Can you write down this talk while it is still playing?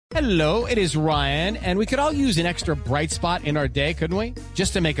Hello, it is Ryan, and we could all use an extra bright spot in our day, couldn't we?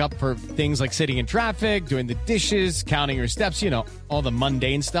 Just to make up for things like sitting in traffic, doing the dishes, counting your steps, all the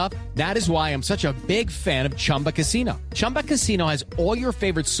mundane stuff. That is why I'm such a big fan of Chumba Casino. Chumba Casino has all your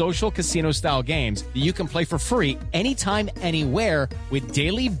favorite social casino-style games that you can play for free anytime, anywhere with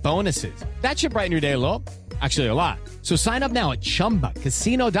daily bonuses. That should brighten your day a little. Actually, a lot. So sign up now at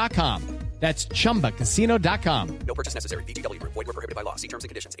ChumbaCasino.com. That's ChumbaCasino.com. No purchase necessary. VGW Group. Void where prohibited by law. See terms and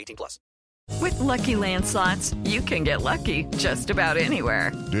conditions. 18+. With Lucky Land Slots, you can get lucky just about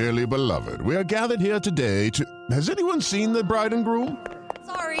anywhere. Dearly beloved, we are gathered here today to... Has anyone seen the bride and groom?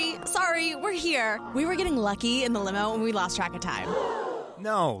 Sorry, we're here. We were getting lucky in the limo and we lost track of time.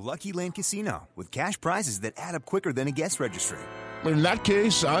 No, Lucky Land Casino, with cash prizes that add up quicker than a guest registry. In that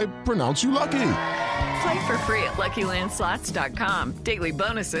case, I pronounce you lucky. Play for free at LuckyLandSlots.com. Daily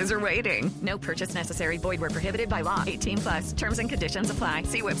bonuses are waiting. No purchase necessary. Void where prohibited by law. 18+. Terms and conditions apply.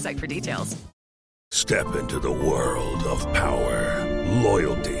 See website for details. Step into the world of power,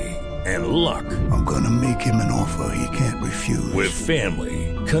 loyalty, and luck. I'm gonna make him an offer he can't refuse. With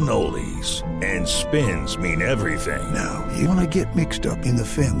family, cannolis, and spins mean everything. Now, you wanna get mixed up in the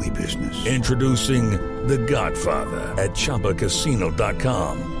family business. Introducing The Godfather at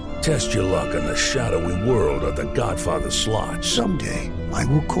ChumbaCasino.com. Test your luck in the shadowy world of The Godfather slot. Someday, I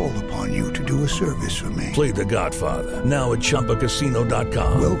will call upon you to do a service for me. Play The Godfather, now at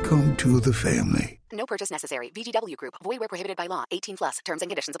ChumbaCasino.com. Welcome to the family. No purchase necessary. VGW Group. Void where prohibited by law. 18+. Terms and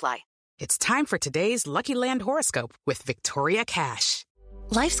conditions apply. It's time for today's Lucky Land horoscope with Victoria Cash.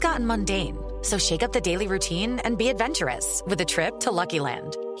 Life's gotten mundane, so shake up the daily routine and be adventurous with a trip to Lucky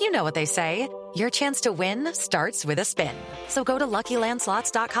Land. You know what they say. Your chance to win starts with a spin. So go to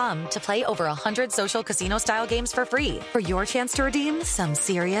LuckyLandSlots.com to play over 100 social casino-style games for free for your chance to redeem some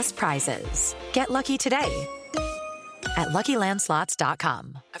serious prizes. Get lucky today at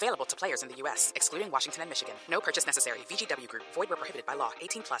LuckyLandSlots.com. Available to players in the U.S., excluding Washington and Michigan. No purchase necessary. VGW Group. Void where prohibited by law.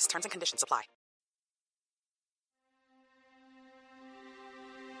 18+. Terms and conditions apply.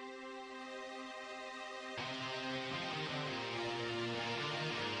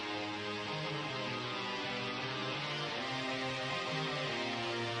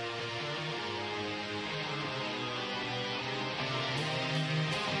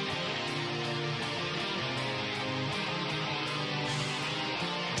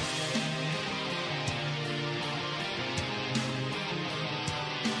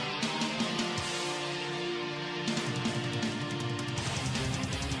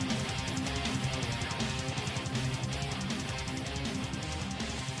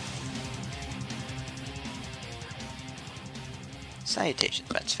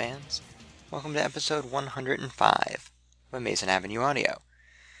 Salutations, Mets fans. Welcome to episode 105 of Amazing Avenue Audio,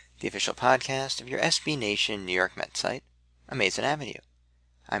 the official podcast of your SB Nation New York Mets site, Amazing Avenue.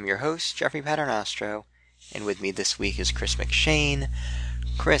 I'm your host, Jeffrey Paternostro, and with me this week is Chris McShane.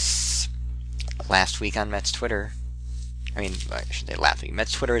 Chris, last week on Mets Twitter, I should say last week,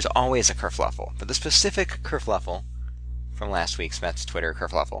 Mets Twitter is always a kerfluffle, but the specific kerfluffle from last week's Mets Twitter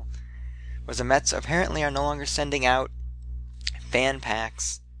kerfluffle was the Mets apparently are no longer sending out fan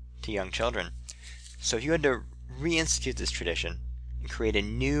packs to young children. So if you had to reinstitute this tradition and create a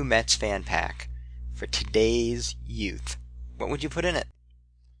new Mets fan pack for today's youth, what would you put in it?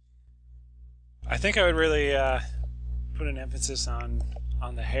 I think I would really put an emphasis on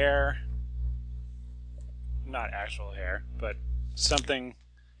the hair. Not actual hair, but something.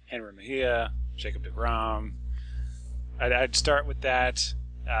 Henry Mejia, Jacob deGrom. I'd start with that.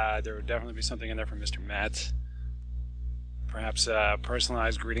 There would definitely be something in there from Mr. Met. Perhaps a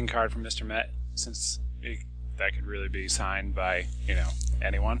personalized greeting card from Mr. Met, since that could really be signed by,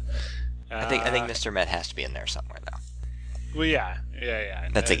 anyone. I think Mr. Met has to be in there somewhere, though. Well, yeah.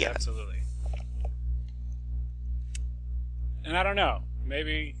 That's a given. Absolutely. And I don't know.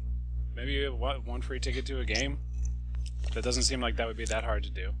 Maybe one free ticket to a game. That doesn't seem like that would be that hard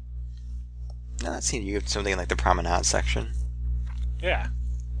to do. No, that seems you have something like the promenade section. Yeah.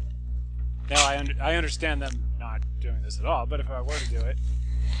 Now I understand them not doing this at all, but if I were to do it,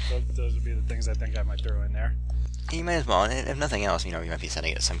 those would be the things I think I might throw in there. You might as well, and if nothing else, you might be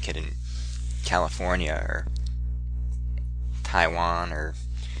sending it to some kid in California or Taiwan or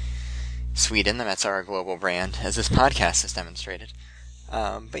Sweden. The Mets are a global brand, as this podcast has demonstrated.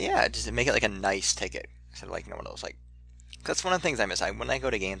 But yeah, just make it like a nice ticket instead of one of those that's one of the things I miss. When I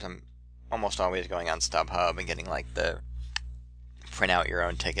go to games, I'm almost always going on StubHub and getting the print out your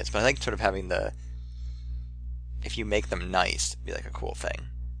own tickets. But I like sort of having if you make them nice, it'd be a cool thing.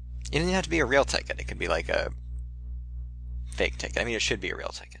 It doesn't have to be a real ticket. It could be a fake ticket. I mean, it should be a real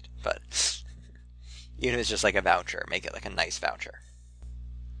ticket, but even if it's just a voucher, make it a nice voucher.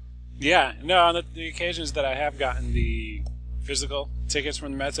 Yeah, no, on the occasions that I have gotten the physical tickets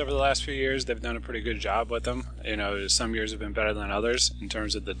from the Mets over the last few years, they've done a pretty good job with them. You know, some years have been better than others in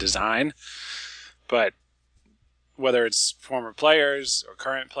terms of the design. But whether it's former players or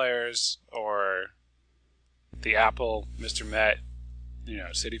current players or the Apple, Mr. Met, you know,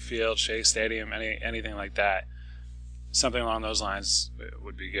 Citi Field, Shea Stadium, anything like that, something along those lines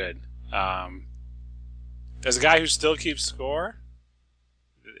would be good. As a guy who still keeps score,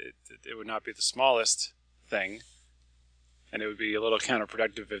 it would not be the smallest thing, and it would be a little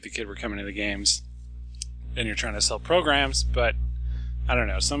counterproductive if the kid were coming to the games and you're trying to sell programs. But I don't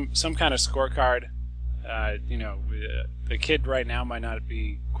know, some kind of scorecard. You know, the kid right now might not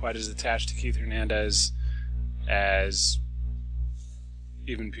be quite as attached to Keith Hernandez as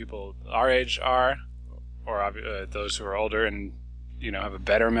even people our age are, or those who are older and, you know, have a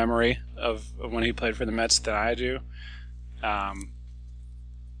better memory of when he played for the Mets than I do.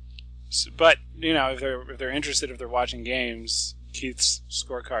 But, you know, if they're interested, if they're watching games, Keith's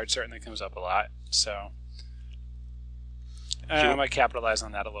scorecard certainly comes up a lot. So I might capitalize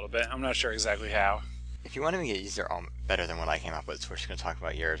on that a little bit. I'm not sure exactly how. If you want to get these, are all better than what I came up with, so we're just going to talk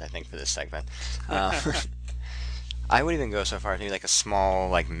about yours, I think, for this segment. I would even go so far as maybe like a small,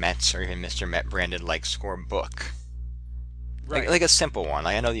 like, Mets or even Mr. Met branded, like, score book. Right. Like a simple one.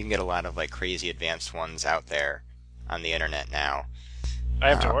 I know you can get a lot of, like, crazy advanced ones out there on the internet now. I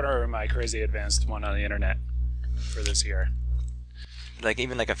have to order my crazy advanced one on the internet for this year. Like,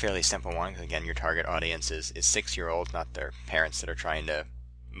 even like a fairly simple one, because again, your target audience is 6-year-olds, not their parents that are trying to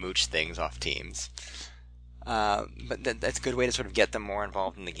mooch things off teams. But that's a good way to sort of get them more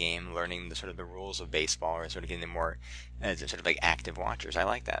involved in the game, learning the sort of the rules of baseball, or sort of getting them more as sort of like active watchers. I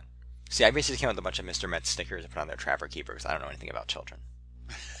like that. See, I basically came up with a bunch of Mr. Met stickers to put on their Trapper Keeper because I don't know anything about children.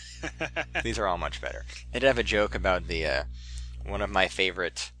 These are all much better. I did have a joke about the one of my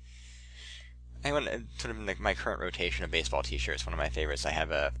favorite. I want sort of like my current rotation of baseball T-shirts. One of my favorites. I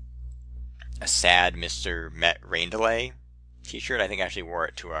have a sad Mr. Met rain delay T-shirt. I think I actually wore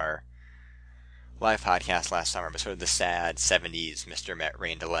it to our live podcast last summer, but sort of the sad 70s Mr. Met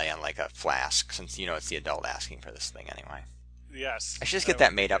rain delay on like a flask, since, you know, it's the adult asking for this thing anyway. Yes. I should just get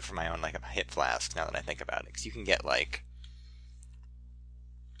that made up for my own, like, a hip flask, now that I think about it, because you can get, like,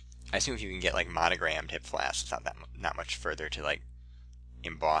 I assume if you can get, like, monogrammed hip flasks, it's not much further to, like,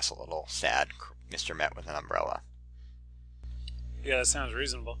 emboss a little sad Mr. Met with an umbrella. Yeah, that sounds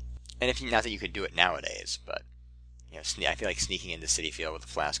reasonable. And if not that you could do it nowadays, but, you know, I feel like sneaking into Citi Field with a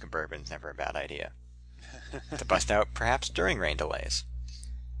flask of bourbon is never a bad idea. To bust out, perhaps, during rain delays.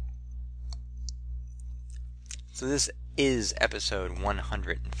 So this is episode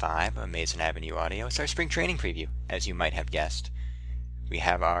 105 of Mason Avenue Audio. It's our spring training preview, as you might have guessed. We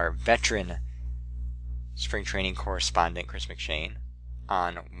have our veteran spring training correspondent, Chris McShane,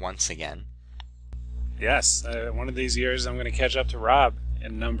 on once again. Yes, one of these years I'm going to catch up to Rob in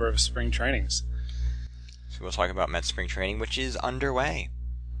a number of spring trainings. So we'll talk about Mets spring training, which is underway.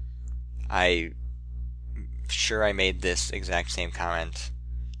 I'm sure I made this exact same comment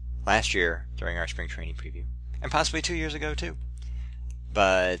last year during our spring training preview. And possibly 2 years ago, too.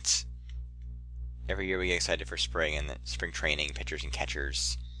 But every year we get excited for spring and spring training, pitchers and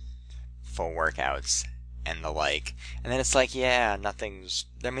catchers, full workouts, and the like. And then it's like, yeah, there's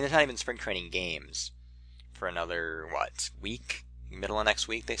not even spring training games for another, week? Middle of next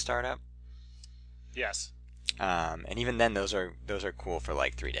week they start up? Yes. And even then, those are cool for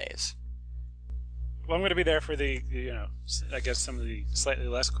like 3 days. Well, I'm going to be there for the, I guess some of the slightly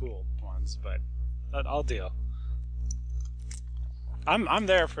less cool ones, but I'll deal. I'm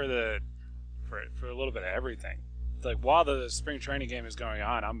there for a little bit of everything. Like, while the spring training game is going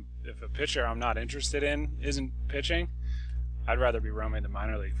on, if a pitcher I'm not interested in isn't pitching, I'd rather be roaming the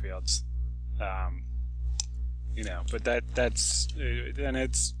minor league fields. But that's and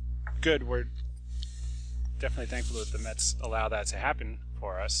it's good. We're definitely thankful that the Mets allow that to happen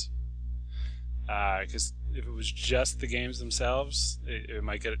for us. Because if it was just the games themselves, it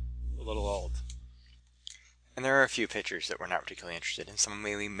might get a little old. And there are a few pitchers that we're not particularly interested in. Some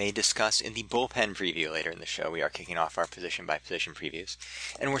we may discuss in the bullpen preview later in the show. We are kicking off our position-by-position previews.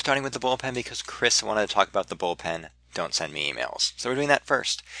 And we're starting with the bullpen because Chris wanted to talk about the bullpen. Don't send me emails. So we're doing that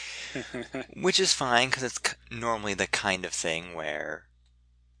first. Which is fine, because it's normally the kind of thing where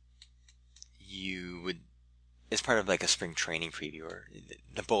you would, as part of like a spring training preview, or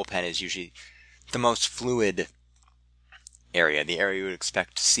the bullpen is usually the most fluid area, the area you would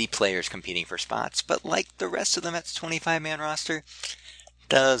expect to see players competing for spots, but like the rest of the Mets 25-man roster,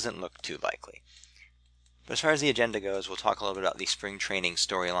 doesn't look too likely. But as far as the agenda goes, we'll talk a little bit about the spring training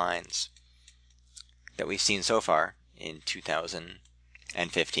storylines that we've seen so far in 2013.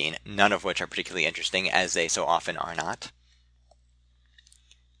 and 15, none of which are particularly interesting, as they so often are not.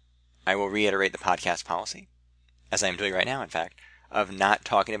 I will reiterate the podcast policy, as I am doing right now, in fact, of not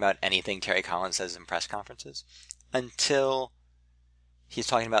talking about anything Terry Collins says in press conferences until he's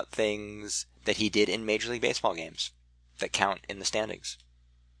talking about things that he did in Major League Baseball games that count in the standings.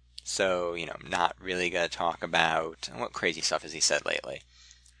 So, not really going to talk about what crazy stuff has he said lately.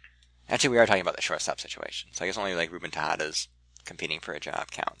 Actually, we are talking about the shortstop situation. So I guess only like Ruben Tejada's competing for a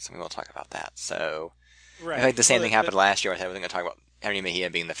job counts, and we will talk about that. So, right. I think the same thing happened last year. I was going to talk about Henry Mejia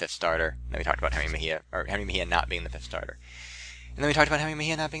being the 5th starter. Then we talked about Henry Mejia not being the 5th starter. And then we talked about Henry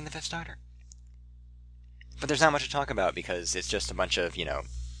Mejia not being the 5th starter. But there's not much to talk about because it's just a bunch of,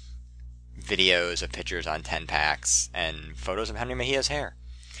 videos of pitchers on 10-packs and photos of Henry Mejia's hair.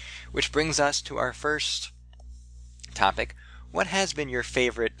 Which brings us to our first topic. What has been your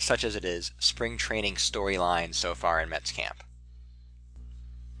favorite, such as it is, spring training storyline so far in Mets camp?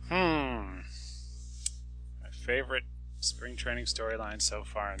 My favorite spring training storyline so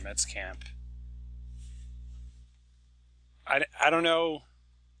far in Mets camp. I don't know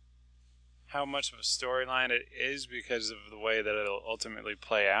how much of a storyline it is because of the way that it'll ultimately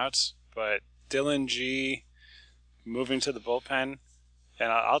play out, but Dylan G moving to the bullpen,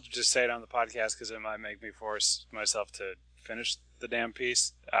 and I'll just say it on the podcast because it might make me force myself to finish the damn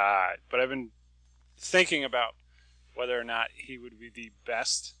piece. But I've been thinking about whether or not he would be the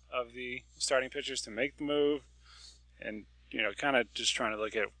best of the starting pitchers to make the move, and kind of just trying to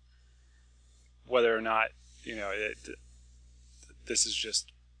look at whether or not this is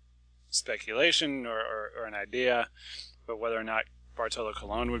just speculation or an idea, but whether or not Bartolo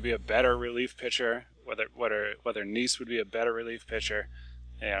Colon would be a better relief pitcher, whether Nice would be a better relief pitcher,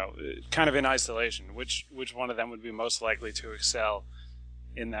 kind of in isolation, which one of them would be most likely to excel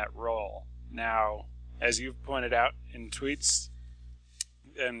in that role. Now, as you've pointed out in tweets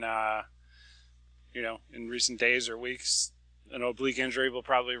and in recent days or weeks, an oblique injury will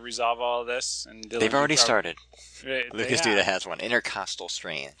probably resolve all of this. And they've already started. Lucas Duda has one. Intercostal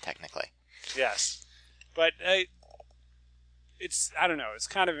strain, technically. Yes. But I don't know. It's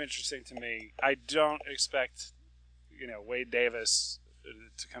kind of interesting to me. I don't expect, Wade Davis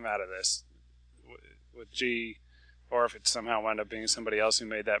to come out of this with G, or if it somehow wound up being somebody else who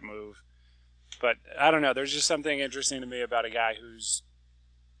made that move. But I don't know. There's just something interesting to me about a guy who's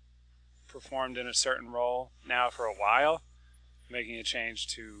performed in a certain role now for a while, making a change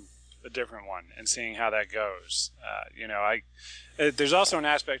to a different one and seeing how that goes. There's also an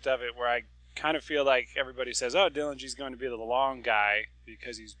aspect of it where I kind of feel like everybody says, oh, Dylan G's going to be the long guy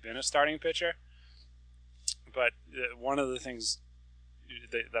because he's been a starting pitcher. But one of the things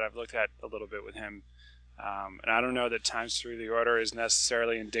that I've looked at a little bit with him, and I don't know that times through the order is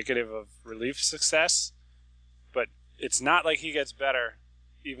necessarily indicative of relief success, but it's not like he gets better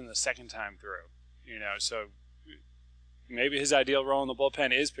even the second time through. So maybe his ideal role in the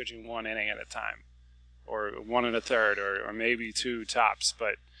bullpen is pitching 1 inning at a time, or 1 1/3, or maybe 2 tops,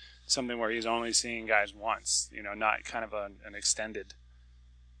 but something where he's only seeing guys once, not kind of an extended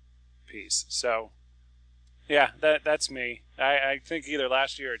piece. So, yeah, that's me. I think either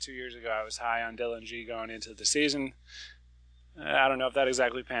last year or 2 years ago I was high on Dylan G going into the season. I don't know if that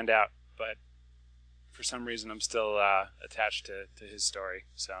exactly panned out, but for some reason I'm still attached to his story.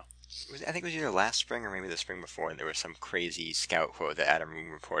 So I think it was either last spring or maybe the spring before. There was some crazy scout quote that Adam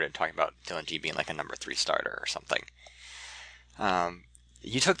Room reported talking about Dylan G being like a number 3 starter or something.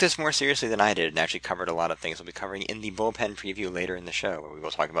 You took this more seriously than I did and actually covered a lot of things we'll be covering in the bullpen preview later in the show, where we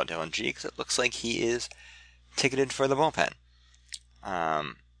will talk about Dylan G, because it looks like he is ticketed for the bullpen.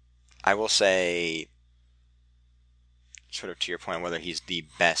 I will say, sort of to your point, whether he's the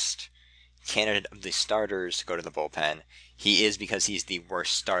best candidate of the starters to go to the bullpen, he is, because he's the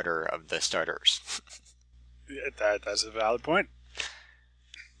worst starter of the starters. That's a valid point.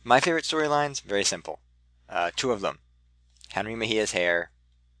 My favorite storylines, very simple. 2 of them. Henry Mejia's hair,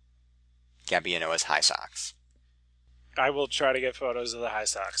 Gabby Yanoa's high socks. I will try to get photos of the high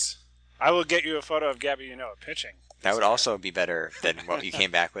socks. I will get you a photo of Gabby Yanoa pitching. That would also be better than what you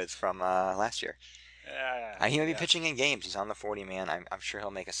came back with from last year. He may be pitching in games. He's on the 40-man. I'm sure he'll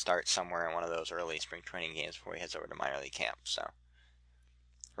make a start somewhere in one of those early spring training games before he heads over to minor league camp. So,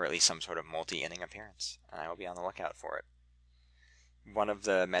 or at least some sort of multi-inning appearance. And I will be on the lookout for it. One of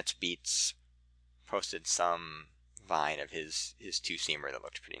the Mets beats posted some vine of his 2-seamer that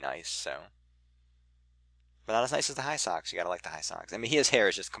looked pretty nice. So, but not as nice as the high socks. You gotta like the high socks. I mean, his hair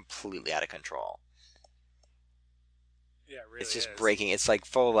is just completely out of control. Yeah, it really it's just is. Breaking. It's like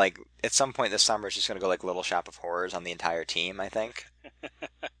full, like, at some point this summer it's just going to go like Little Shop of Horrors on the entire team, I think.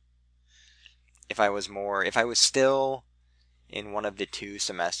 If I was still in one of the 2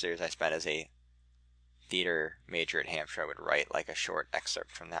 semesters I spent as a theater major at Hampshire, I would write like a short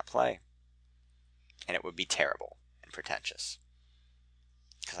excerpt from that play. And it would be terrible and pretentious.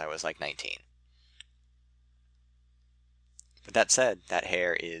 Because I was like 19. But that said, that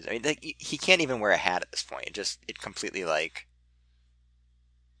hair is... I mean, like, he can't even wear a hat at this point. It completely, like,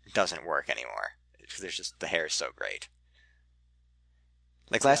 doesn't work anymore. Because there's just... The hair is so great.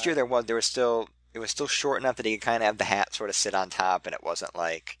 Like, last year it was still short enough that he could kind of have the hat sort of sit on top, and it wasn't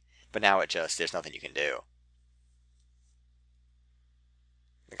like... But now there's nothing you can do.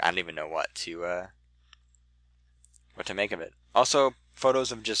 Like, I don't even know what to make of it. Also,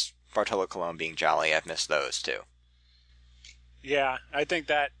 photos of just Bartolo Colon being jolly, I've missed those too. Yeah, I think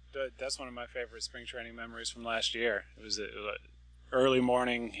that's one of my favorite spring training memories from last year. It was early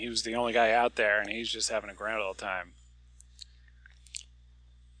morning, he was the only guy out there, and he's just having a grand old time.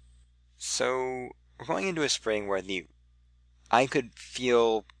 So, we're going into a spring where I could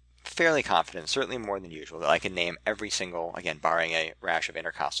feel fairly confident, certainly more than usual, that I could name every single, again, barring a rash of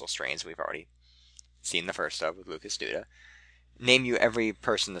intercostal strains we've already seen the first of with Lucas Duda, name you every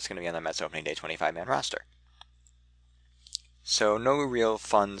person that's going to be on the Mets opening day 25-man roster. So no real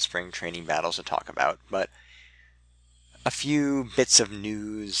fun spring training battles to talk about, but a few bits of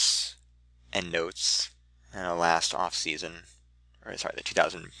news and notes in the last off-season, or sorry, the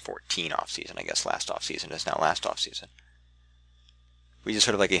 2014 off-season, I guess last off-season is now last off-season. We just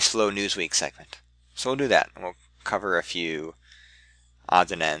sort of like a slow news week segment. So we'll do that, and we'll cover a few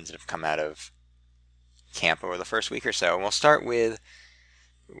odds and ends that have come out of camp over the first week or so. And we'll start with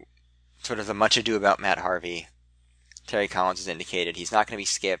sort of the much ado about Matt Harvey. Terry Collins has indicated he's not going to be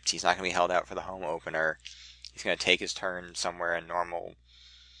skipped. He's not going to be held out for the home opener. He's going to take his turn somewhere in normal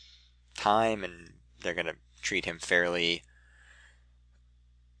time, and they're going to treat him fairly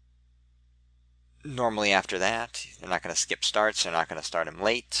normally after that. They're not going to skip starts. They're not going to start him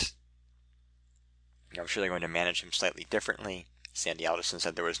late. I'm sure they're going to manage him slightly differently. Sandy Alderson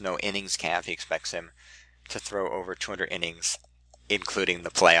said there was no innings cap. He expects him to throw over 200 innings, including the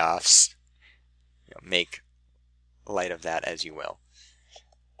playoffs. Make light of that as you will.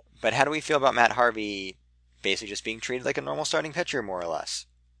 But how do we feel about Matt Harvey basically just being treated like a normal starting pitcher, more or less?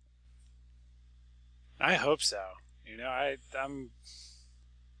 I hope so.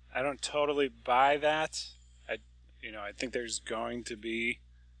 I don't totally buy that. I think there's going to be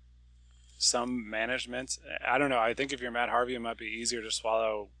some management. I don't know. I think if you're Matt Harvey, it might be easier to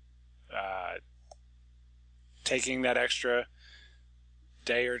swallow taking that extra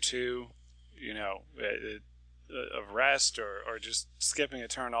day or two, of rest or just skipping a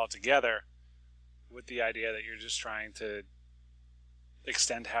turn altogether, with the idea that you're just trying to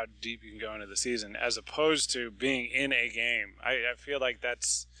extend how deep you can go into the season, as opposed to being in a game. I feel like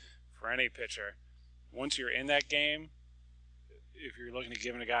that's for any pitcher. Once you're in that game, if you're looking to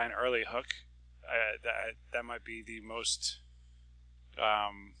give a guy an early hook, that might be the most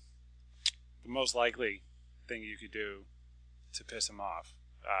likely thing you could do to piss him off.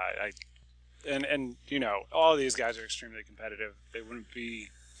 And all of these guys are extremely competitive. They wouldn't be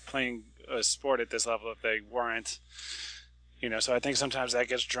playing a sport at this level if they weren't. So I think sometimes that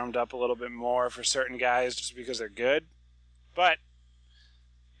gets drummed up a little bit more for certain guys just because they're good. But,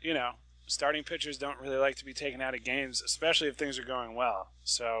 starting pitchers don't really like to be taken out of games, especially if things are going well.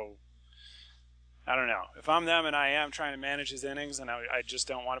 So, I don't know. If I'm them and I am trying to manage his innings, and I just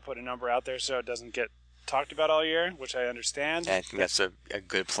don't want to put a number out there so it doesn't get talked about all year, which I understand. I think that's a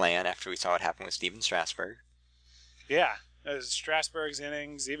good plan after we saw what happened with Steven Strasburg. Yeah. Strasburg's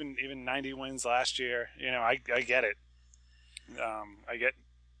innings, even 90 wins last year, I get it. I get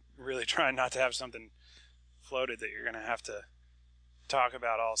really trying not to have something floated that you're going to have to talk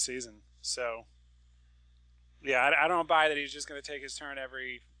about all season. So, yeah, I don't buy that he's just going to take his turn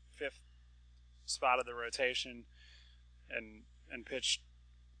every fifth spot of the rotation and pitch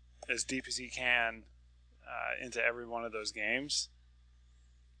as deep as he can into every one of those games.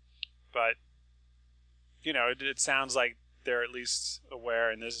 But, it sounds like they're at least aware,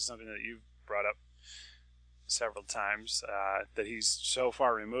 and this is something that you've brought up several times, that he's so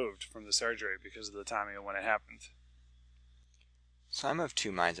far removed from the surgery because of the timing of when it happened. So I'm of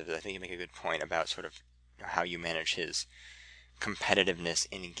two minds of this. I think you make a good point about sort of how you manage his competitiveness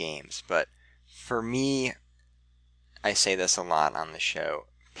in games. But for me, I say this a lot on the show,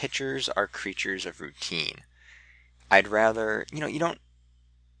 pitchers are creatures of routine. I'd rather, you don't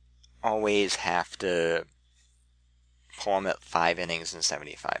always have to pull him at 5 innings and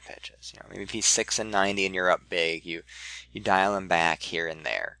 75 pitches. Maybe if he's 6 and 90 and you're up big, you dial him back here and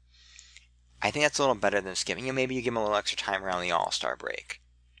there. I think that's a little better than skipping. Maybe you give him a little extra time around the All-Star break.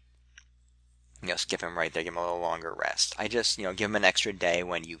 skip him right there, give him a little longer rest. I just, give him an extra day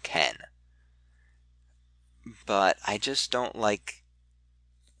when you can. But I just don't like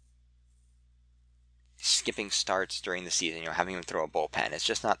skipping starts during the season, having him throw a bullpen. It's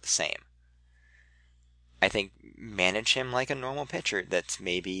just not the same. I think manage him like a normal pitcher that's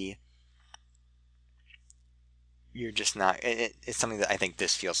maybe you're just not... It's something that I think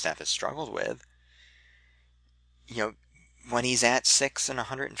this field staff has struggled with. When he's at 6 and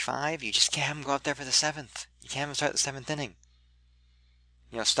 105, you just can't have him go out there for the 7th. You can't have him start the 7th inning.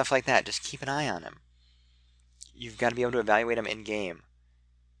 Stuff like that. Just keep an eye on him. You've got to be able to evaluate him in game,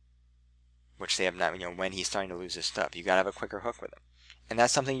 which they have not. When he's starting to lose his stuff, you got to have a quicker hook with him, and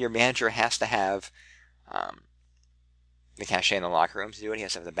that's something your manager has to have the cachet in the locker room to do it. He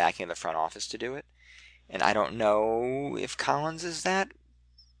has to have the backing of the front office to do it, and I don't know if Collins is that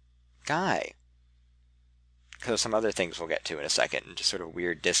guy. Because of some other things we'll get to in a second, and just sort of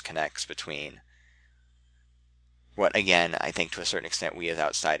weird disconnects between what, again, I think to a certain extent we as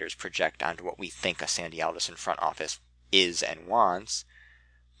outsiders project onto what we think a Sandy Alderson front office is and wants.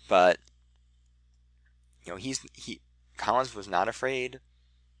 But, Collins was not afraid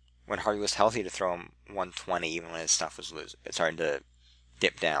when Harvey was healthy to throw him 120 even when his stuff was starting to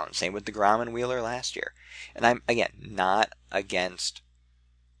dip down. Same with DeGrom and Wheeler last year. And I'm, again, not against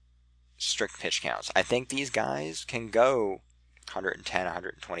strict pitch counts. I think these guys can go 110,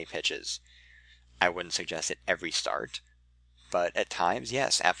 120 pitches. I wouldn't suggest it every start, but at times,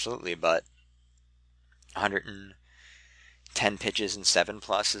 yes, absolutely. But 110 pitches in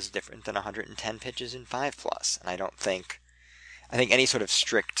 7+ is different than 110 pitches in 5+. And I think any sort of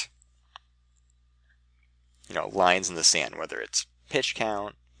strict, lines in the sand, whether it's pitch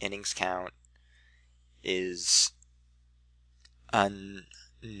count, innings count, is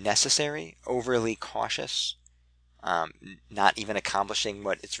unnecessary, overly cautious, not even accomplishing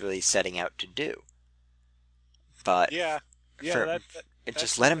what it's really setting out to do. But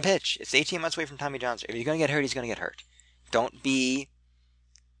just let him pitch. It's 18 months away from Tommy John. If he's going to get hurt, he's going to get hurt. Don't be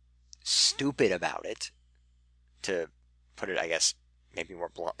stupid about it, to put it, I guess, maybe more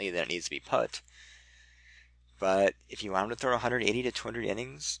bluntly than it needs to be put. But if you want him to throw 180 to 200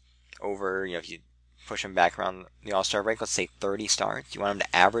 innings over, if you push him back around the All-Star break, let's say 30 starts, you want him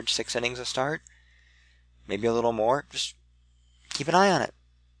to average 6 innings a start, maybe a little more, just keep an eye on it.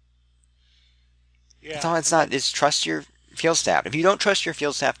 Yeah. That's all it's not, is trust your field staff. If you don't trust your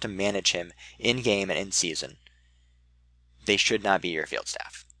field staff to manage him in game and in season, they should not be your field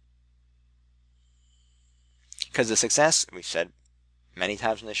staff. Because the success, we've said many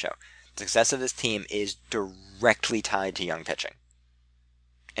times on the show, the success of this team is directly tied to young pitching,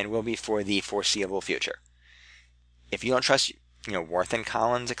 and will be for the foreseeable future. If you don't trust, Worth and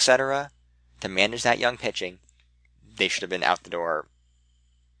Collins, etc., to manage that young pitching, they should have been out the door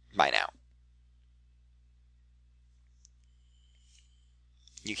by now.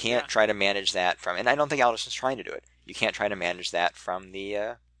 You can't try to manage that from, and I don't think Alderson's trying to do it, you can't try to manage that from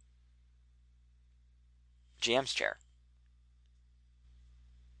the GM's chair.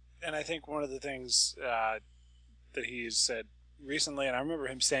 And I think one of the things that he's said recently, and I remember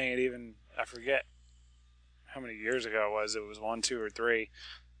him saying it even, I forget how many years ago it was 1, 2, or 3,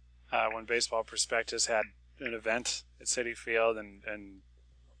 when Baseball Prospectus had an event at Citi Field, and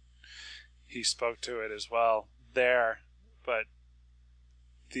he spoke to it as well there. But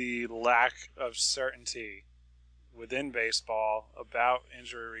the lack of certainty within baseball about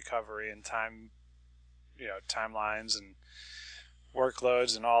injury recovery and timelines and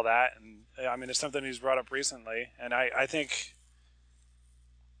workloads and all that, and I mean, it's something he's brought up recently, and I think,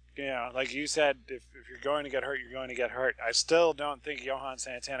 like you said, if you're going to get hurt, you're going to get hurt. I still don't think Johan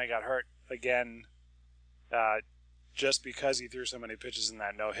Santana got hurt again just because he threw so many pitches in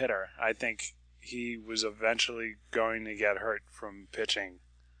that no-hitter. I think he was eventually going to get hurt from pitching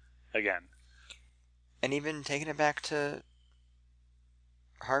again. And even taking it back to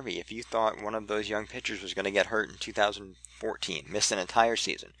Harvey, if you thought one of those young pitchers was going to get hurt in 2014, missed an entire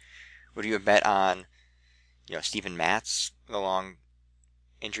season, would you have bet on, Steven Matz with a long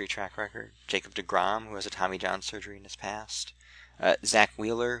injury track record, Jacob deGrom, who has a Tommy John surgery in his past, Zach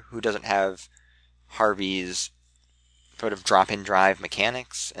Wheeler, who doesn't have Harvey's sort of drop-in drive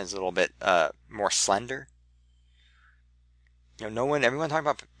mechanics and is a little bit more slender? Everyone talking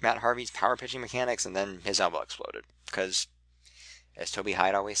about Matt Harvey's power pitching mechanics, and then his elbow exploded. Because, as Toby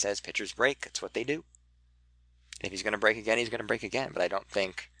Hyde always says, pitchers break. It's what they do. And if he's going to break again, he's going to break again. But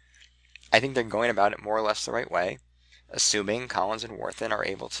I think they're going about it more or less the right way, assuming Collins and Worthen are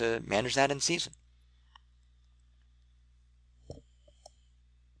able to manage that in season.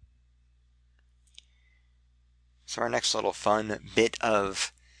 So our next little fun bit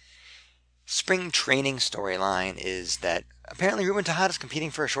of spring training storyline is that apparently Ruben Tejada is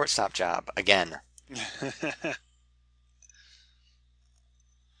competing for a shortstop job again.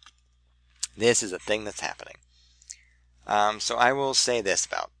 This is a thing that's happening. So I will say this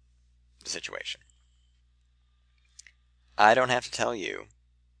about the situation. I don't have to tell you,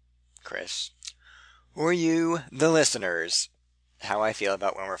 Chris, or you, the listeners, how I feel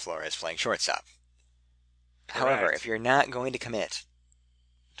about Wilmer Flores playing shortstop. Correct. However, if you're not going to commit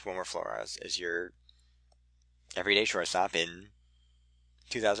to Wilmer Flores as your everyday shortstop in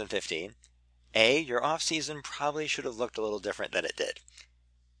 2015, A, your offseason probably should have looked a little different than it did.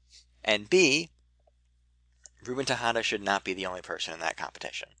 And B, Ruben Tejada should not be the only person in that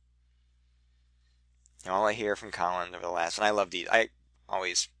competition. All I hear from Colin over the last, and I love these, I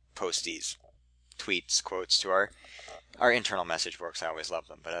always post these tweets, quotes to our internal message boards. I always love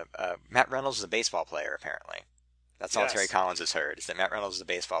them. But Matt Reynolds is a baseball player, apparently. That's all Terry Collins has heard, is that Matt Reynolds is a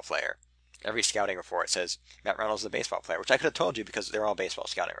baseball player. Every scouting report says Matt Reynolds is a baseball player, which I could have told you because they're all baseball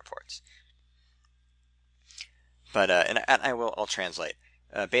scouting reports. But, I'll translate.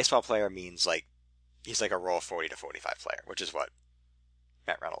 Baseball player means like, he's like a roll 40 to 45 player, which is what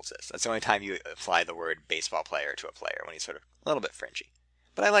Matt Reynolds is. That's the only time you apply the word baseball player to a player, when he's sort of a little bit fringy.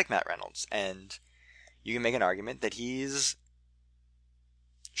 But I like Matt Reynolds, and you can make an argument that should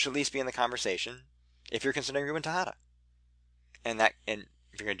at least be in the conversation if you're considering Ruben Tejada. And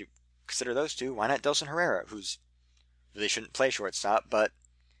if you're going to consider those two, why not Delson Herrera, who's really shouldn't play shortstop, but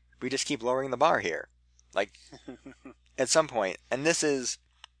we just keep lowering the bar here. Like, at some point, and this is,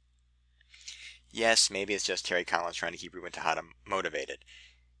 yes, maybe it's just Terry Collins trying to keep Ruben Tejada motivated,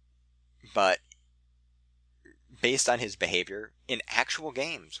 but based on his behavior in actual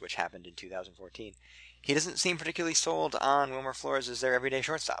games, which happened in 2014, he doesn't seem particularly sold on Wilmer Flores as their everyday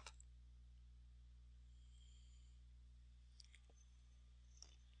shortstop.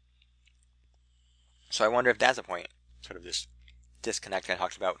 So I wonder if that's a point, sort of this disconnect I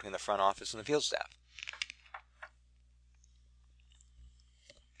talked about between the front office and the field staff.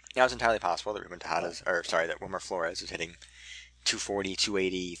 Now, it's entirely possible that that Wilmer Flores is hitting 240,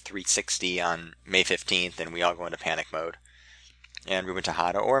 280, 360 on May 15th, and we all go into panic mode. And Ruben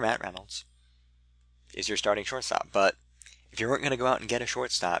Tejada or Matt Reynolds is your starting shortstop. But if you weren't going to go out and get a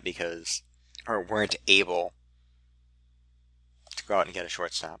shortstop or weren't able to go out and get a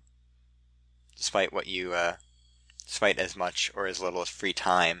shortstop, despite as much or as little as free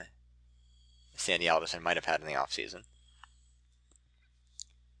time Sandy Alderson might have had in the offseason,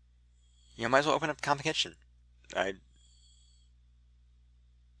 you might as well open up the competition.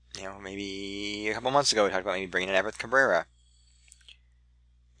 Maybe a couple months ago we talked about maybe bringing in Everett Cabrera.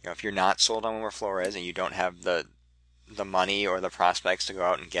 If you're not sold on Wilmer Flores and you don't have the money or the prospects to go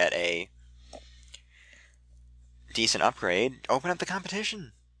out and get a decent upgrade, open up the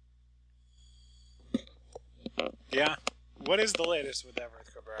competition. Yeah. What is the latest with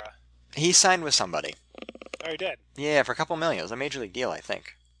Everett Cabrera? He signed with somebody. Oh, he did? Yeah, for a couple million. It was a major league deal, I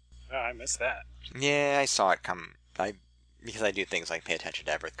think. Oh, I missed that. Yeah, I saw it come. Because I do things like pay attention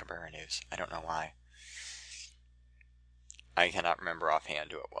to Everett Cabrera news. I don't know why. I cannot remember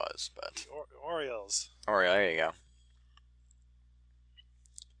offhand who it was, but... Orioles. There you go.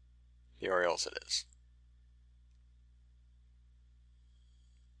 The Orioles it is.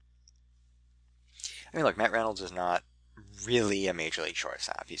 I mean, look, Matt Reynolds is not really a major league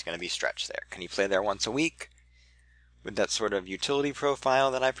shortstop. He's going to be stretched there. Can he play there once a week? With that sort of utility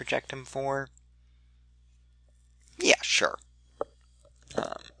profile that I project him for? Yeah, sure.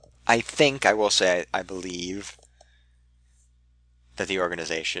 I will say, I believe that the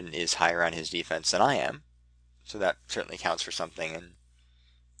organization is higher on his defense than I am. So that certainly counts for something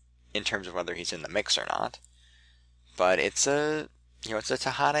in terms of whether he's in the mix or not. But it's a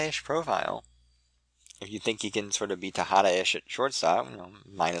Tejada-ish profile. If you think he can sort of be Tejada-ish at shortstop,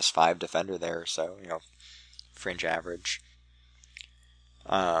 -5 defender there or so, fringe average,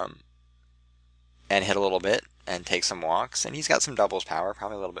 and hit a little bit and take some walks, and he's got some doubles power,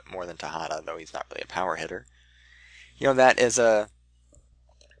 probably a little bit more than Tejada, though he's not really a power hitter. That is a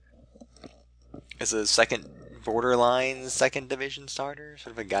borderline second division starter,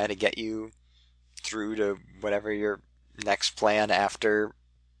 sort of a guy to get you through to whatever your next plan after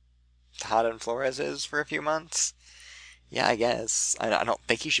Tejada and Flores is for a few months. Yeah, I guess. I don't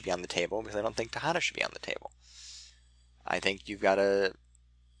think he should be on the table because I don't think Tejada should be on the table. I think you've got to,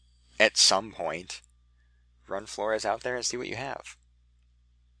 at some point, run Flores out there and see what you have.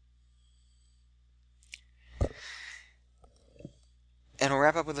 And we'll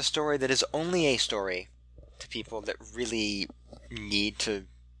wrap up with a story that is only a story to people that really need to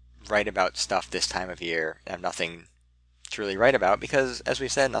write about stuff this time of year and have nothing to really write about because, as we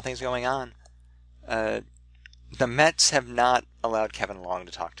said, nothing's going on The Mets have not allowed Kevin Long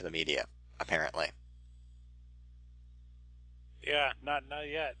to talk to the media, apparently. Yeah, not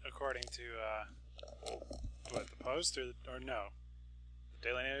yet, according to what, the Post or no, the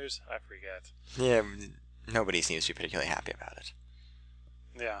Daily News? I forget. Yeah, nobody seems to be particularly happy about it.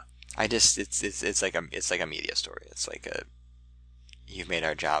 Yeah. It's like a media story. It's like a you've made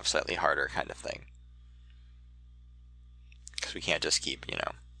our job slightly harder kind of thing. Because we can't just keep,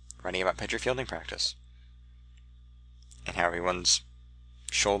 writing about pitcher fielding practice. And how everyone's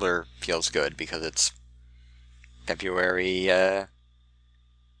shoulder feels good because it's February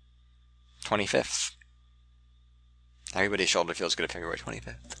 25th. Everybody's shoulder feels good at February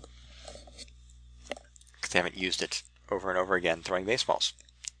 25th. Because they haven't used it over and over again throwing baseballs.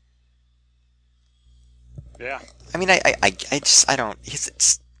 Yeah. I mean, I don't.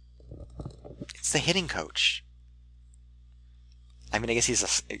 It's the hitting coach. I mean, I guess he's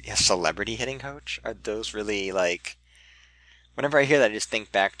a celebrity hitting coach. Are those really, like... Whenever I hear that, I just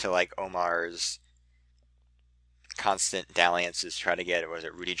think back to, like, Omar's constant dalliances to try to get,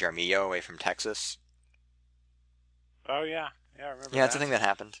 Rudy Jaramillo away from Texas? Oh, yeah. Yeah, I remember that. Yeah, it's a thing that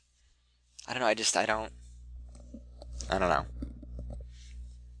happened. I don't know, I don't know.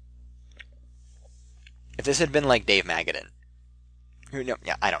 If this had been like Dave Magadan,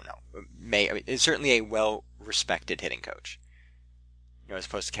 I don't know. It's certainly a well-respected hitting coach. As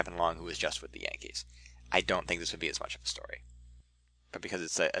opposed to Kevin Long, who was just with the Yankees. I don't think this would be as much of a story. But because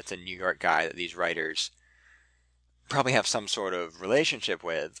it's a New York guy that these writers probably have some sort of relationship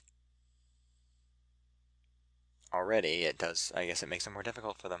with already, I guess it makes it more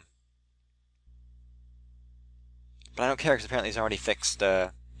difficult for them. But I don't care, because apparently he's already fixed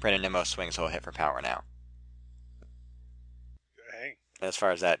Brandon Nimmo's swing, so he'll hit for power now. Hey. As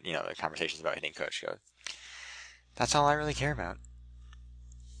far as that, the conversations about hitting coach go. That's all I really care about.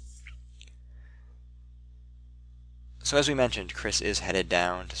 So as we mentioned, Chris is headed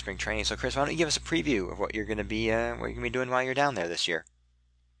down to spring training. So Chris, why don't you give us a preview of what you're going to be doing while you're down there this year?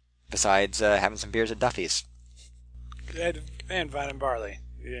 Besides having some beers at Duffy's. And Vine and Barley.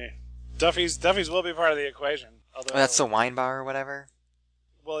 Yeah. Duffy's will be part of the equation. Although, that's the wine bar or whatever?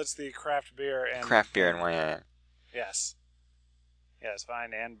 Well, it's the craft beer and... Craft beer and wine, yeah. Yes. Yes,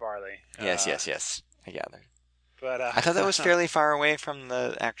 Vine and Barley. Yes. I gather. But I thought that was fairly far away from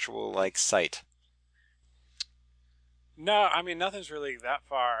the actual, site. No, I mean, nothing's really that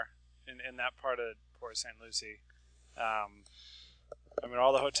far in that part of Port St. Lucie. I mean,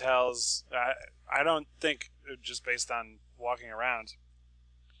 all the hotels, I don't think, just based on walking around,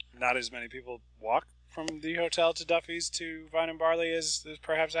 not as many people walk from the hotel to Duffy's to Vine and Barley as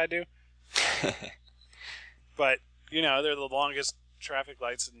perhaps I do. But, they're the longest traffic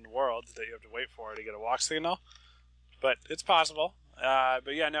lights in the world that you have to wait for to get a walk signal. But it's possible.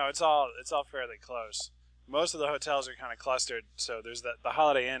 But yeah, no, it's all fairly close. Most of the hotels are kind of clustered, so there's the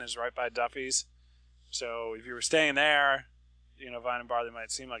Holiday Inn is right by Duffy's. So if you were staying there, Vine and Barley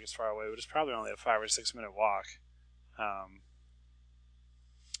might seem like it's far away, but it's probably only a 5 or 6 minute walk.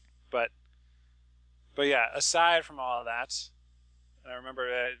 But yeah, aside from all of that, I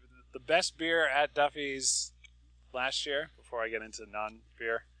remember the best beer at Duffy's last year, before I get into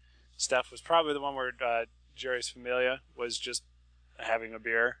non-beer stuff, was probably the one where Jerry's Familia was just having a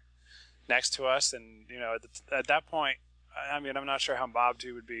beer next to us, and at that point, I mean, I'm not sure how mobbed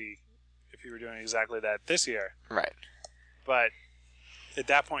he would be if he were doing exactly that this year. Right. But at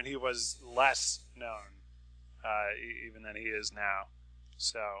that point, he was less known, even than he is now.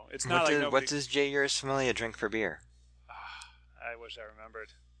 So it's not what does Jerry's Familia drink for beer? I wish I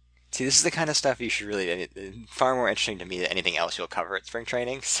remembered. See, this is the kind of stuff you should really... far more interesting to me than anything else you'll cover at spring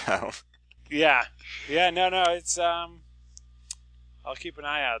training, so... Yeah, no, it's... I'll keep an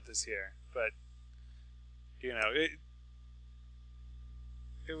eye out this year, but it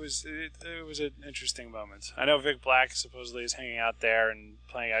was an interesting moment. I know Vic Black supposedly is hanging out there and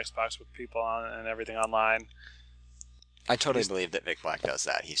playing Xbox with people and everything online. I totally believe that Vic Black does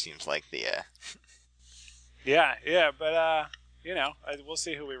that. He seems like the... Yeah, but we'll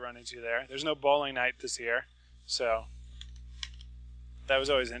see who we run into there. There's no bowling night this year, so that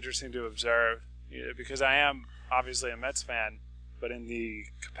was always interesting to observe, because I am obviously a Mets fan. But in the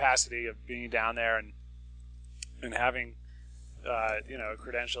capacity of being down there and having,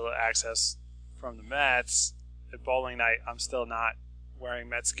 credential access from the Mets at bowling night, I'm still not wearing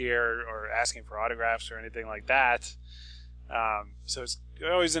Mets gear or asking for autographs or anything like that. So it's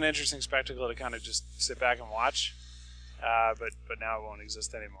always an interesting spectacle to kind of just sit back and watch. But now it won't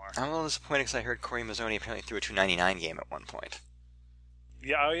exist anymore. I'm a little disappointed because I heard Corey Mazzoni apparently threw a $2.99 game at one point.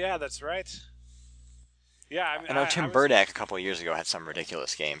 Yeah, oh yeah, that's right. Yeah, I know Tim Burdack a couple of years ago had some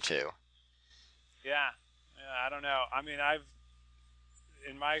ridiculous game too. Yeah, I don't know. I mean,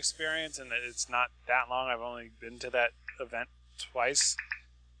 in my experience, and it's not that long, I've only been to that event twice.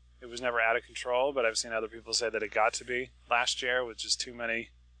 It was never out of control, but I've seen other people say that it got to be last year with just too many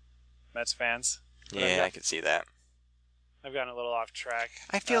Mets fans. Yeah, I could see that. I've gotten a little off track.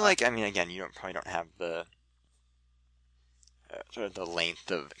 I feel like, I mean, again, you probably don't have the sort of the length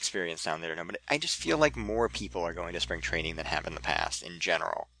of experience down there, but I just feel like more people are going to spring training than have in the past, in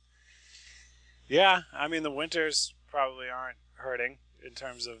general. Yeah, I mean, the winters probably aren't hurting in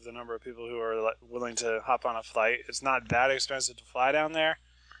terms of the number of people who are willing to hop on a flight. It's not that expensive to fly down there.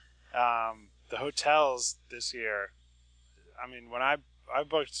 The hotels this year, I mean, when I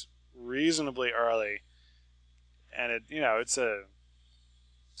booked reasonably early, and it's a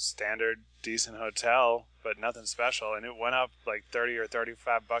standard decent hotel, but nothing special, and it went up like $30 or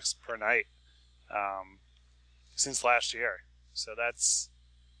 $35 per night since last year. So that's,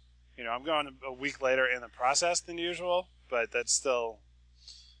 I'm going a week later in the process than usual, but it's still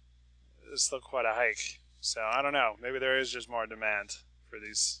quite a hike. So I don't know. Maybe there is just more demand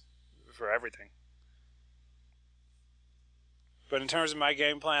for everything. But in terms of my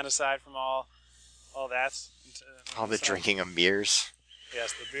game plan, aside from all that, all the drinking of beers.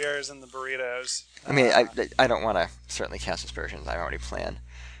 Yes, the beers and the burritos. I mean, I don't want to certainly cast aspersions. I've already planned.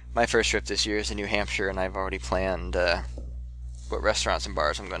 My first trip this year is to New Hampshire, and I've already planned what restaurants and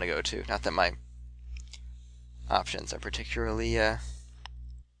bars I'm going to go to. Not that my options are particularly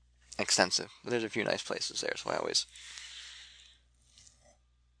extensive, but there's a few nice places there, so I always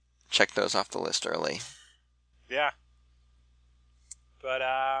check those off the list early. Yeah. But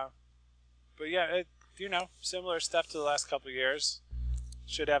yeah, similar stuff to the last couple of years.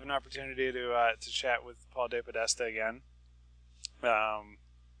 Should have an opportunity to chat with Paul DePodesta again.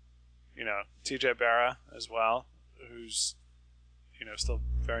 TJ Barra as well, who's still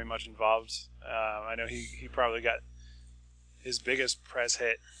very much involved. I know he probably got his biggest press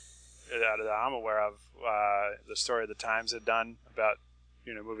hit out of that I'm aware of. The story the Times had done about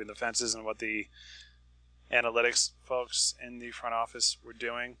moving the fences and what the analytics folks in the front office were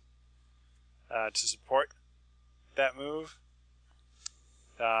doing to support that move.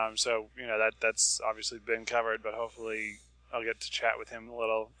 So that's obviously been covered, but hopefully I'll get to chat with him a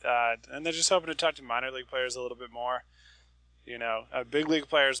little. And then just hoping to talk to minor league players a little bit more. Big league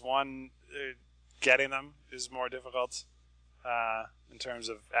players, one, getting them is more difficult in terms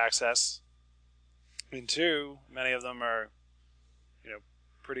of access. And two, many of them are,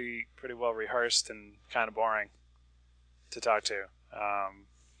 pretty well rehearsed and kind of boring to talk to.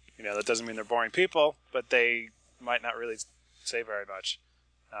 That doesn't mean they're boring people, but they might not really say very much.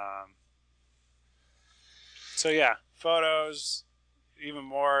 So yeah, photos, even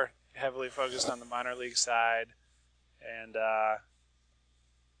more heavily focused on the minor league side. And,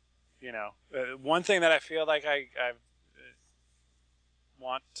 one thing that I feel like I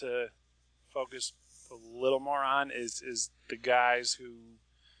want to focus a little more on is the guys who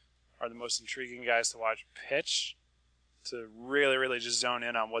are the most intriguing guys to watch pitch, to really, really just zone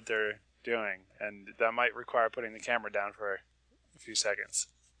in on what they're doing. And that might require putting the camera down for a few seconds.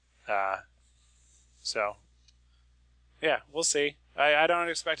 So, yeah, we'll see. I don't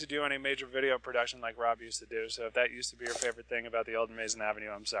expect to do any major video production like Rob used to do, so if that used to be your favorite thing about the old Mason Avenue,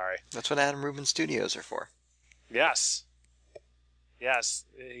 I'm sorry. That's what Adam Rubin Studios are for. Yes.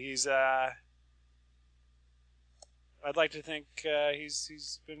 He's, I'd like to think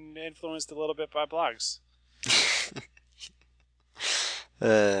he's been influenced a little bit by blogs.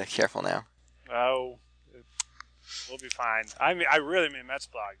 Careful now. Oh, we'll be fine. I really mean Mets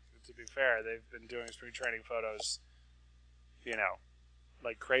blog. To be fair, they've been doing spring training photos,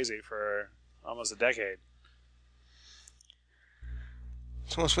 like crazy for almost a decade.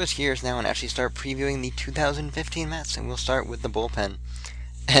 So we'll switch gears now and actually start previewing the 2015 Mets, and we'll start with the bullpen.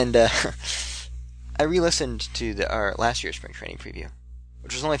 And I re-listened to our last year's spring training preview,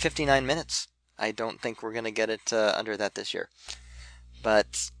 which was only 59 minutes. I don't think we're going to get it under that this year.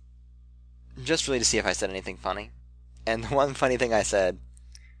 But just really to see if I said anything funny. And the one funny thing I said,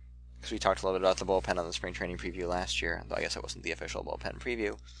 because we talked a little bit about the bullpen on the spring training preview last year, though I guess it wasn't the official bullpen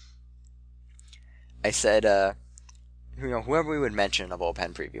preview. I said, whoever we would mention in a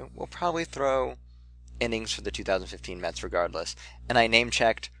bullpen preview will probably throw innings for the 2015 Mets regardless. And I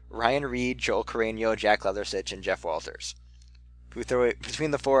name-checked Ryan Reed, Joel Carreño, Jack Leathersich, and Jeff Walters, who between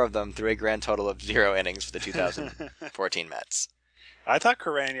the four of them threw a grand total of 0 innings for the 2014 Mets. I thought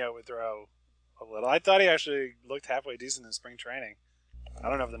Carreño would throw a little. I thought he actually looked halfway decent in spring training. I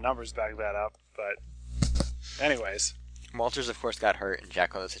don't know if the numbers back that up, but anyways. Walters, of course, got hurt, and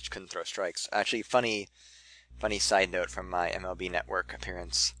Jack Leathersich couldn't throw strikes. Actually, funny side note from my MLB Network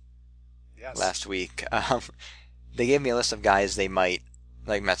appearance. last week. They gave me a list of guys they might,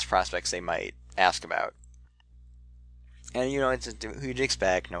 like Mets prospects they might ask about. And, it's who you'd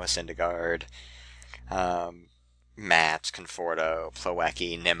expect: Noah Syndergaard, Matz, Conforto,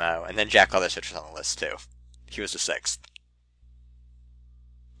 Plawecki, Nimmo, and then Jack Leathers was on the list too. He was the 6th.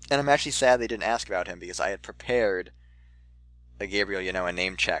 And I'm actually sad they didn't ask about him because I had prepared a Gabriel Ynoa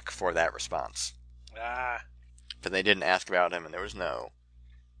name check for that response. But they didn't ask about him, and there was no...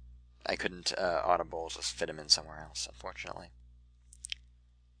 I couldn't audible just fit him in somewhere else, unfortunately.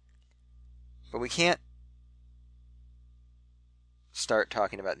 But we can't start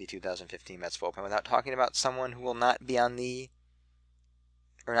talking about the 2015 Mets bullpen without talking about someone who will not be on the...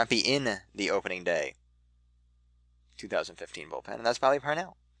 or not be in the opening day 2015 bullpen, and that's Bobby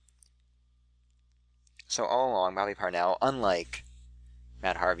Parnell. So all along, Bobby Parnell, unlike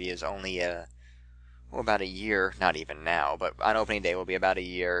Matt Harvey, is only about a year, not even now, but on opening day will be about a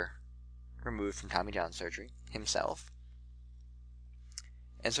year removed from Tommy John surgery himself.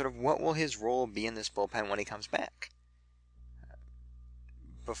 And sort of what will his role be in this bullpen when he comes back?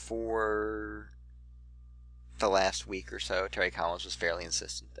 Before the last week or so, Terry Collins was fairly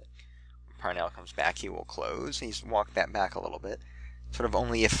insistent that when Parnell comes back, he will close. He's walked that back a little bit. Sort of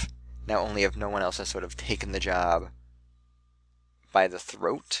only if no one else has sort of taken the job by the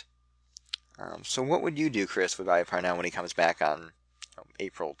throat. So what would you do, Chris, with Bobby Parnell when he comes back on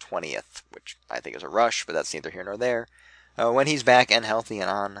April 20th, which I think is a rush, but that's neither here nor there. When he's back and healthy and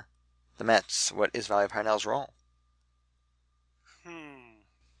on the Mets, what is Bobby Parnell's role?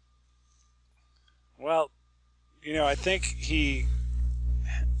 Well, I think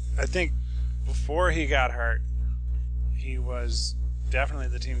before he got hurt, he was definitely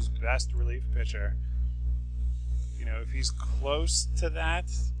the team's best relief pitcher. If he's close to that,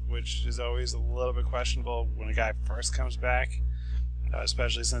 which is always a little bit questionable when a guy first comes back,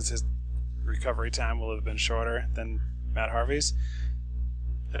 especially since his recovery time will have been shorter than Matt Harvey's.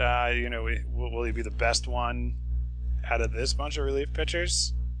 Will he be the best one out of this bunch of relief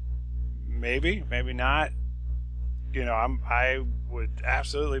pitchers? Maybe, maybe not. I would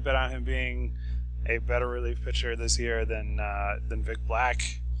absolutely bet on him being a better relief pitcher this year than Vic Black.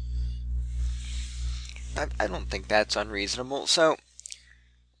 I don't think that's unreasonable. So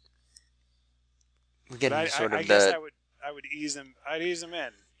we get into sort of I guess I would ease him. I'd ease him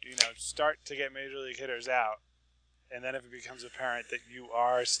in. Start to get major league hitters out, and then if it becomes apparent that you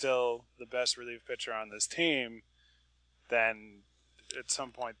are still the best relief pitcher on this team, then at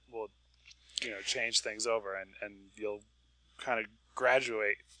some point we'll change things over, and you'll kind of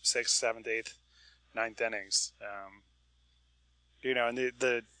graduate 6th, 7th, 8th, 9th innings. And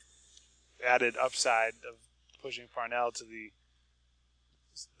the added upside of pushing Parnell to the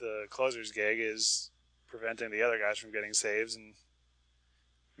closer's gig is preventing the other guys from getting saves and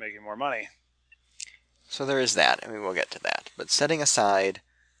making more money. So there is that, and we will get to that. But setting aside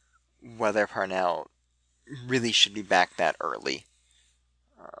whether Parnell really should be back that early,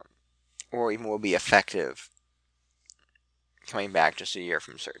 or even will be effective coming back just a year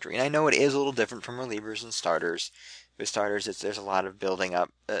from surgery. And I know it is a little different from relievers and starters. With starters, there's a lot of building up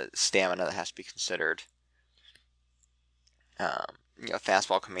stamina that has to be considered.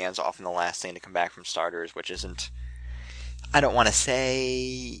 Fastball command's often the last thing to come back from starters, which isn't... I don't want to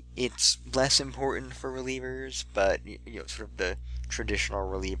say it's less important for relievers, but sort of the traditional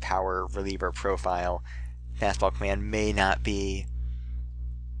reliever profile, fastball command may not be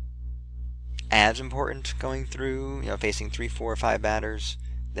as important going through, facing 3, 4, or 5 batters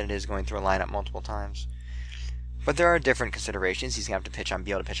than it is going through a lineup multiple times. But there are different considerations. He's going to have to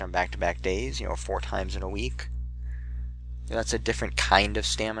be able to pitch on back-to-back days, 4 times in a week. That's a different kind of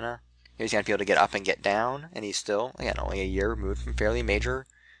stamina. He's going to be able to get up and get down, and he's still, again, only a year removed from fairly major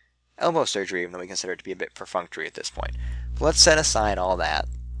elbow surgery, even though we consider it to be a bit perfunctory at this point. But let's set aside all that.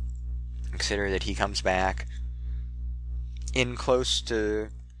 Consider that he comes back in close to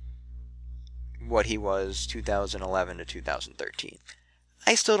what he was 2011 to 2013.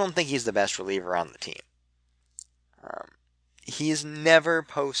 I still don't think he's the best reliever on the team. He's never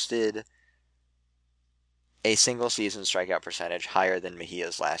posted a single season strikeout percentage higher than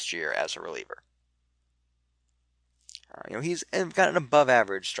Mejia's last year as a reliever. He's got an above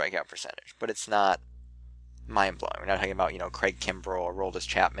average strikeout percentage, but it's not mind-blowing. We're not talking about, Craig Kimbrell, Aroldis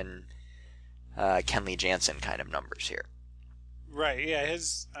Chapman, Kenley Jansen kind of numbers here. Right, yeah.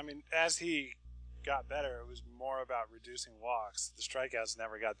 As he got better, it was more about reducing walks. The strikeouts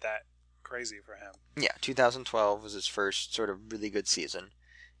never got that crazy for him. Yeah, 2012 was his first sort of really good season,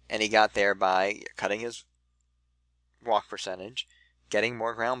 and he got there by cutting his walk percentage, getting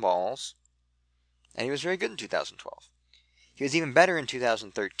more ground balls, and he was very good in 2012. He was even better in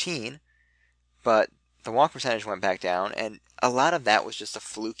 2013, But the walk percentage went back down, and a lot of that was just a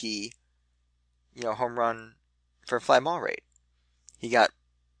fluky, home run for fly ball rate. He got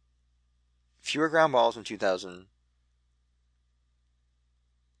fewer ground balls in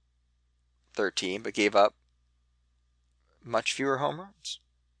 2013, but gave up much fewer home runs.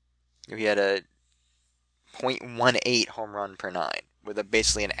 He had a .18 home run per 9 with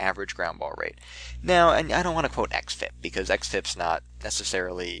basically an average ground ball rate. Now, and I don't want to quote xFIP because xFIP's not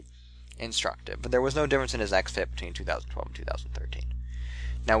necessarily instructive, but there was no difference in his xFIP between 2012 and 2013.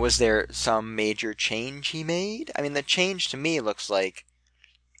 Now, was there some major change he made? I mean, the change to me looks like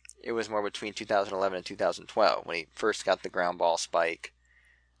it was more between 2011 and 2012 when he first got the ground ball spike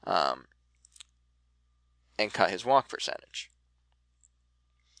and cut his walk percentage.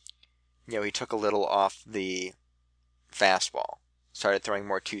 He took a little off the fastball, started throwing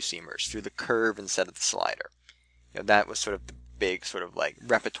more two-seamers through the curve instead of the slider. That was sort of the big sort of like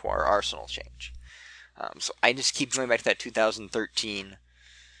repertoire arsenal change. So I just keep going back to that 2013,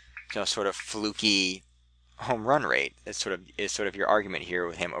 sort of fluky home run rate is sort of your argument here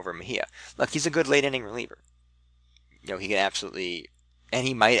with him over Mejia. Look, he's a good late inning reliever. He can absolutely, and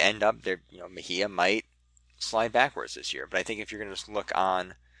he might end up there. Mejia might slide backwards this year, but I think if you're going to just look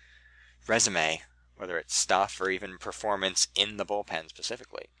on resume, whether it's stuff or even performance in the bullpen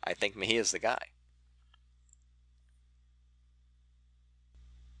specifically, I think Mejia's the guy.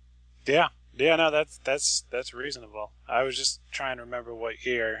 Yeah, no, that's reasonable. I was just trying to remember what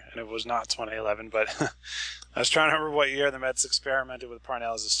year, and it was not 2011, but I was trying to remember what year the Mets experimented with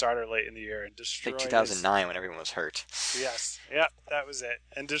Parnell as a starter late in the year and destroyed. I think 2009 when everyone was hurt. Yes, that was it,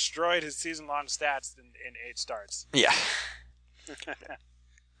 and destroyed his season-long stats in 8 starts. Yeah.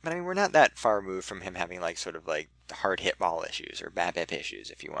 But I mean, we're not that far removed from him having sort of hard hit ball issues or BABIP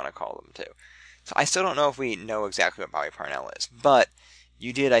issues, if you want to call them too. So I still don't know if we know exactly what Bobby Parnell is, but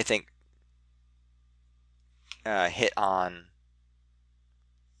you did, I think, hit on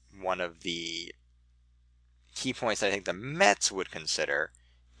one of the key points that I think the Mets would consider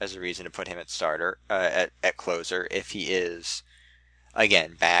as a reason to put him at starter, at closer, if he is,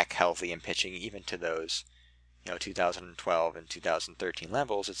 again, back healthy and pitching even to those 2012 and 2013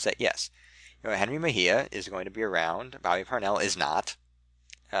 levels. It's that, yes, Henry Mejia is going to be around. Bobby Parnell is not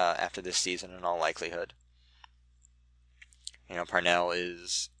after this season in all likelihood. Parnell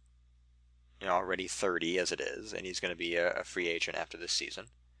is already 30 as it is, and he's going to be a free agent after this season.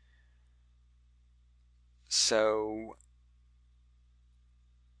 So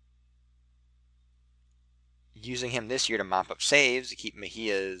using him this year to mop up saves, to keep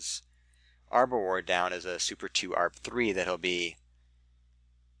Mejia's Arbor Ward down as a Super 2 Arb 3 that he'll be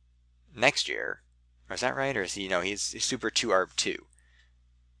next year. Or is that right? Or is he, he's Super 2 Arb 2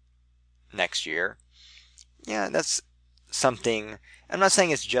 next year. Yeah, that's something. I'm not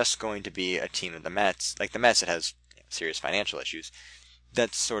saying it's just going to be a team of the Mets. Like the Mets, it has serious financial issues.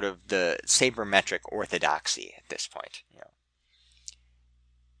 That's sort of the sabermetric orthodoxy at this point.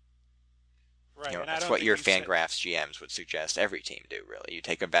 Right, that's what your Fangraphs GMs would suggest every team do, really. You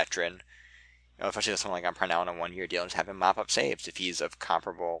take a veteran, especially someone like Parnell on a 1-year deal, and just have him mop up saves if he's of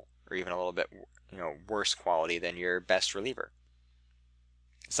comparable or even a little bit worse quality than your best reliever.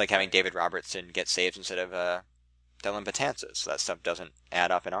 It's like having David Robertson get saves instead of Dylan Betances. So that stuff doesn't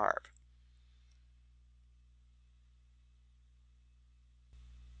add up in ARB.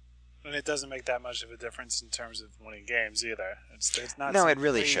 And it doesn't make that much of a difference in terms of winning games either. It's not. No, it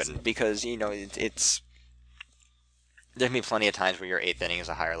really shouldn't, because it's. There can be plenty of times where your 8th inning is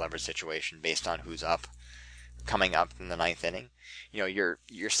a higher leverage situation based on who's coming up in the 9th inning. Your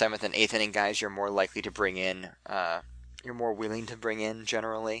 7th and 8th inning guys, you're more likely to bring in. You're more willing to bring in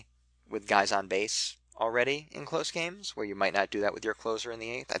generally with guys on base already in close games, where you might not do that with your closer in the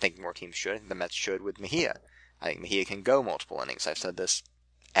 8th. I think more teams should. I think the Mets should with Mejia. I think Mejia can go multiple innings. I've said this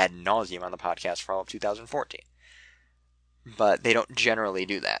ad nauseum on the podcast for all of 2014. But they don't generally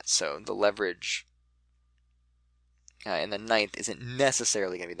do that, so the leverage in the 9th isn't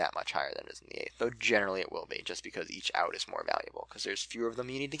necessarily going to be that much higher than it is in the 8th, though generally it will be, just because each out is more valuable, because there's fewer of them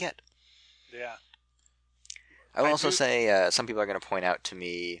you need to get. Yeah. I will also say, some people are going to point out to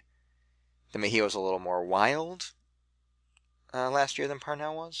me that Mejia was a little more wild last year than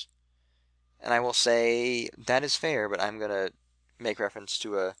Parnell was. And I will say that is fair, but I'm going to make reference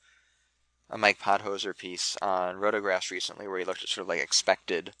to a Mike Podhoser piece on Rotographs recently, where he looked at sort of like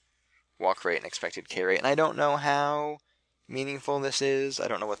expected walk rate and expected K rate, and I don't know how meaningful this is. I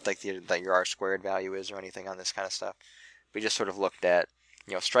don't know what your R squared value is or anything on this kind of stuff. We just sort of looked at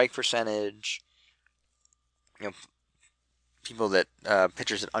strike percentage, people that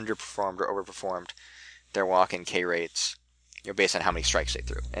pitchers that underperformed or overperformed their walk and K rates, based on how many strikes they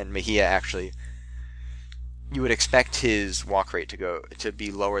threw. And Mejia actually you would expect his walk rate to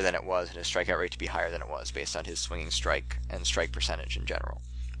be lower than it was and his strikeout rate to be higher than it was based on his swinging strike and strike percentage in general.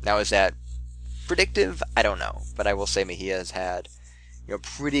 Now, is that predictive? I don't know, but I will say Mejia has had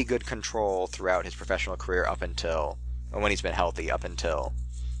pretty good control throughout his professional career up until when he's been healthy up until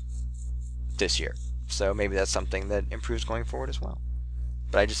this year. So maybe that's something that improves going forward as well.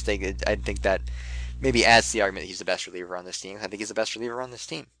 But I think that maybe adds to the argument that he's the best reliever on this team. I think he's the best reliever on this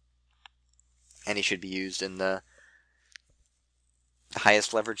team. And he should be used in the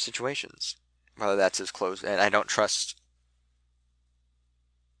highest leverage situations. Whether that's his close. And I don't trust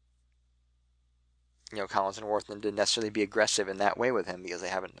Collins and Worthman to necessarily be aggressive in that way with him because they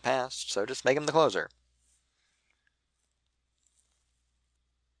haven't in the past. So just make him the closer.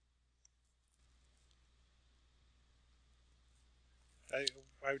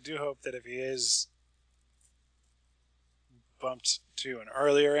 I do hope that if he is bumped to an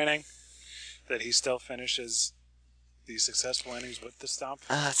earlier inning, that he still finishes the successful innings with the stump.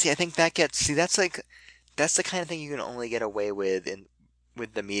 I think that's the kind of thing you can only get away with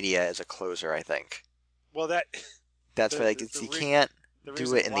with the media as a closer. I think. Well, that's why you can't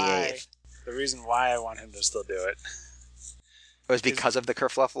do it in the eighth. The reason why I want him to still do it was because of the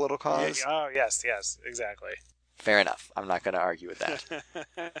kerfluffle cause. Yeah, oh yes, exactly. Fair enough. I'm not going to argue with that.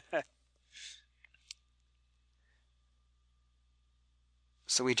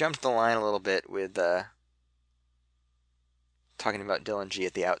 So we jumped the line a little bit with talking about Dylan G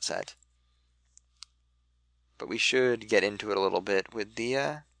at the outset. But we should get into it a little bit with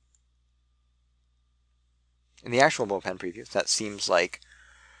the in the actual bullpen previews. That seems like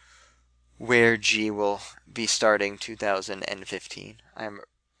where G will be starting 2015. I'm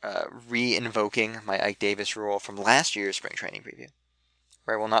re-invoking my Ike Davis rule from last year's spring training preview,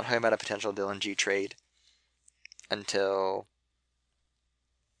 where I will not talk about a potential Dylan G trade until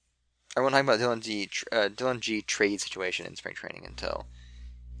I won't talk about Dylan G trade situation in spring training until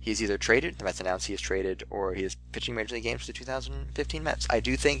he's either traded, the Mets announced he is traded, or he is pitching Major League games for the 2015 Mets. I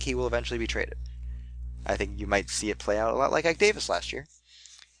do think he will eventually be traded. I think you might see it play out a lot like Ike Davis last year.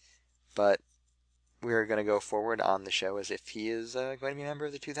 But we're going to go forward on the show as if he is going to be a member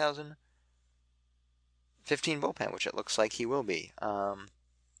of the 2015 bullpen, which it looks like he will be.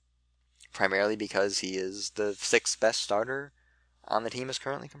 Primarily because he is the sixth best starter on the team as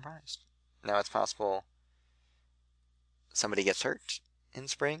currently comprised. Now, it's possible somebody gets hurt in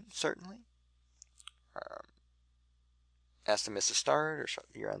spring, certainly. Has to miss a start, or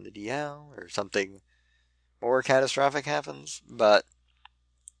you're on the DL, or something more catastrophic happens, but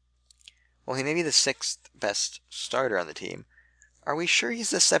well, he may be the sixth best starter on the team. Are we sure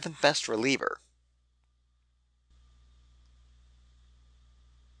he's the seventh best reliever?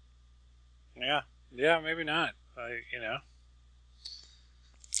 Yeah, maybe not.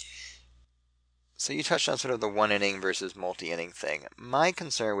 So you touched on sort of the one inning versus multi-inning thing. My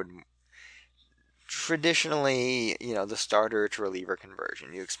concern would traditionally, the starter to reliever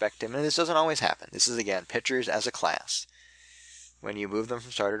conversion. You expect him, and this doesn't always happen. This is, again, pitchers as a class. When you move them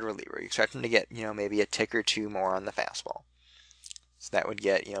from starter to reliever, you expect them to get, maybe a tick or two more on the fastball. So that would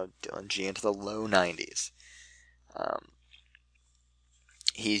get, Dylan G into the low 90s.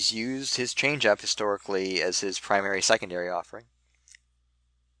 He's used his changeup historically as his primary secondary offering.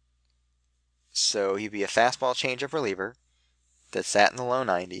 So he'd be a fastball changeup reliever that sat in the low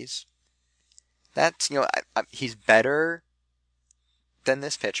 90s. That's, he's better than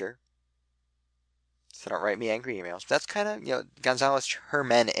this pitcher. So don't write me angry emails. That's kind of, Gonzalez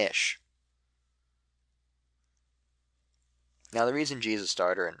Herman-ish. Now, the reason G is a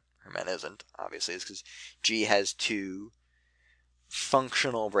starter and Herman isn't, obviously, is because G has two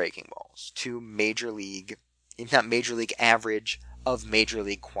functional breaking balls. Two major league, if not major league average, of major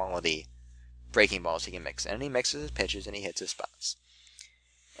league quality breaking balls he can mix. And he mixes his pitches and he hits his spots.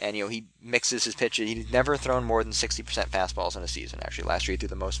 And, he mixes his pitches. He's never thrown more than 60% fastballs in a season, actually. Last year he threw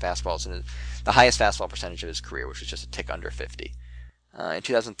the most fastballs, the highest fastball percentage of his career, which was just a tick under 50. In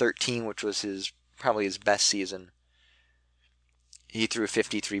 2013, which was probably his best season, he threw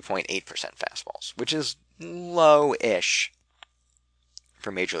 53.8% fastballs, which is low-ish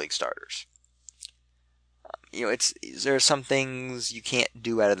for Major League starters. There are some things you can't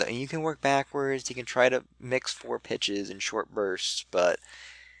do out of that. You can work backwards, you can try to mix 4 pitches in short bursts, but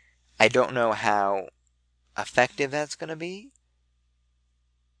I don't know how effective that's going to be.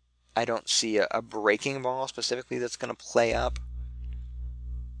 I don't see a breaking ball specifically that's going to play up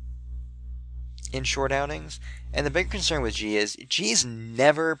in short outings. And the big concern with G is G's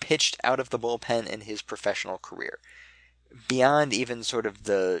never pitched out of the bullpen in his professional career. Beyond even sort of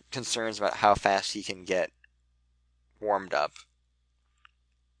the concerns about how fast he can get warmed up.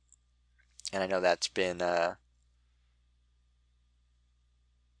 And I know that's been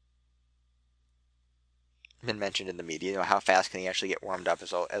been mentioned in the media. You know, how fast can he actually get warmed up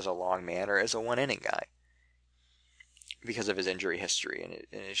as a long man or as a one-inning guy because of his injury history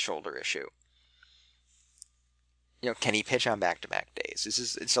and his shoulder issue. You know, can he pitch on back-to-back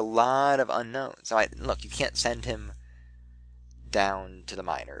days? It's a lot of unknowns. So look, you can't send him down to the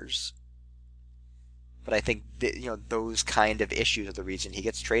minors, but I think that, you know, those kind of issues are the reason he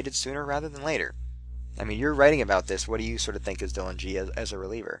gets traded sooner rather than later. I mean, you're writing about this. What do you sort of think is Dylan Gee as a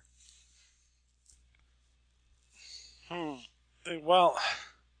reliever? Well,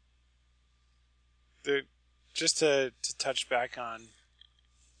 just to touch back on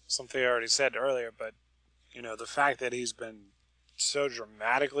something I already said earlier, but you know, the fact that he's been so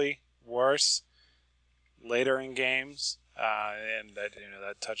dramatically worse later in games, and that, you know,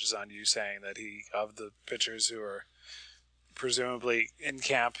 that touches on you saying that he, of the pitchers who are presumably in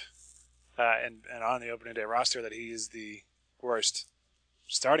camp and on the opening day roster, that he is the worst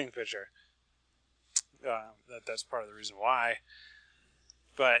starting pitcher. That's part of the reason why.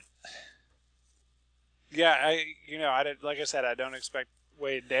 But yeah, like I said, I don't expect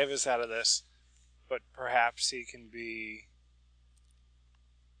Wade Davis out of this, but perhaps he can be,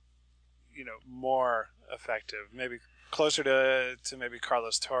 you know, more effective, maybe closer to maybe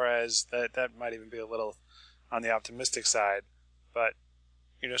Carlos Torres. That might even be a little on the optimistic side, but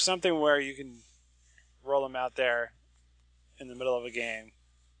you know, something where you can roll him out there in the middle of a game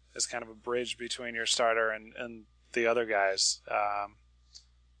as kind of a bridge between your starter and the other guys.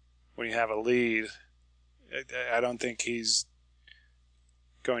 When you have a lead, I don't think he's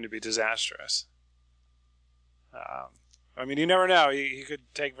going to be disastrous. I mean, you never know. He could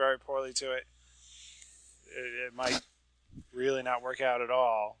take very poorly to it. It might really not work out at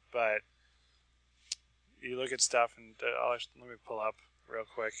all, but you look at stuff, and let me pull up real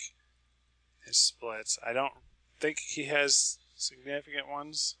quick his splits. I don't think he has significant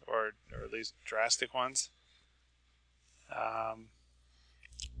ones, or at least drastic ones. I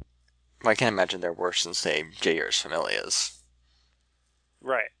can't imagine they're worse than, say, Jeurys Familia's.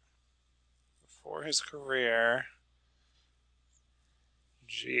 Right. For his career,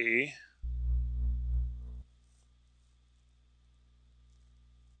 G.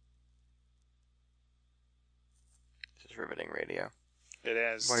 This is riveting radio. It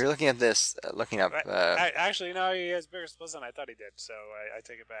is. Well, you're looking at this, looking up... actually, no, he has bigger splits than I thought he did, so I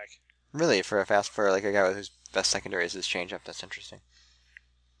take it back. Really? For a guy whose best secondary is his changeup, that's interesting.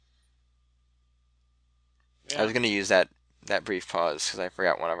 Yeah. I was going to use that brief pause because I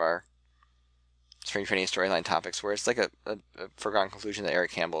forgot one of our spring training storyline topics where it's like a foregone conclusion that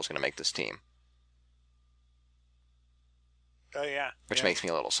Eric Campbell is going to make this team. Oh, yeah. Which makes me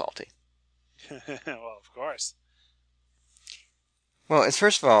a little salty. Well, of course. Well, it's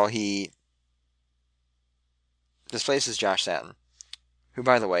first of all, he displaces Josh Satin, who,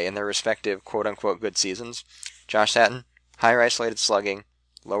 by the way, in their respective quote-unquote good seasons, Josh Satin, higher isolated slugging,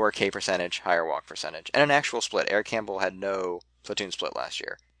 lower K percentage, higher walk percentage, and an actual split. Eric Campbell had no platoon split last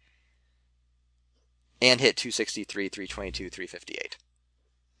year. And hit 263, 322, 358.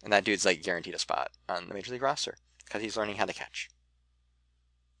 And that dude's like guaranteed a spot on the Major League roster because he's learning how to catch.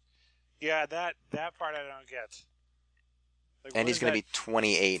 Yeah, that part I don't get. Like, and he's going to be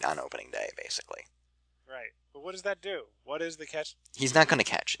 28 on opening day, basically. Right. But what does that do? What is the catch? He's not going to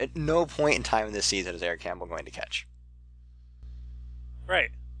catch. At no point in time in this season is Eric Campbell going to catch.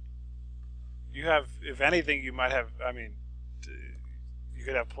 Right. You have, if anything, you might have, you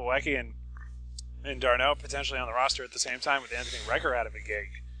could have Plawecki and d'Arnaud potentially on the roster at the same time with Anthony Recker out of a gig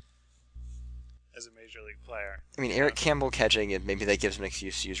as a Major League player. I mean, Eric Campbell catching, and maybe that gives him an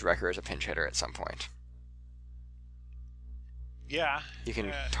excuse to use Recker as a pinch hitter at some point. Yeah. You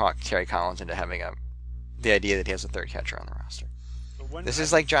can talk Terry Collins into having the idea that he has a third catcher on the roster. This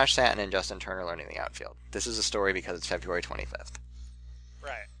is like Josh Satin and Justin Turner learning the outfield. This is a story because it's February 25th.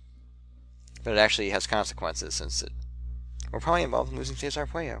 Right. But it actually has consequences since we're probably involved in losing Cesar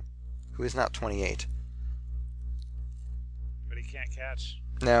Puello, who is not 28. But he can't catch.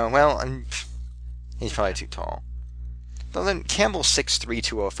 No, well, he's probably too tall. But then Campbell's 6'3",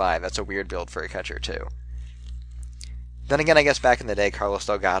 205. That's a weird build for a catcher, too. Then again, I guess back in the day, Carlos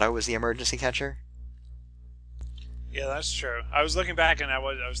Delgado was the emergency catcher. Yeah, that's true. I was looking back, and I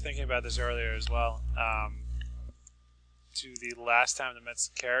was thinking about this earlier as well. To the last time the Mets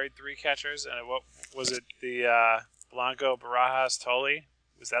carried three catchers, and what was it? The Blanco, Barajas, Tolley.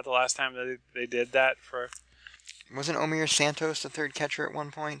 Was that the last time that they did that for? Wasn't Omir Santos the third catcher at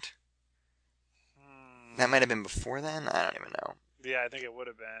one point? That might have been before then. I don't even know. Yeah, I think it would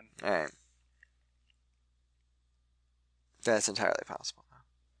have been. All right. That's entirely possible.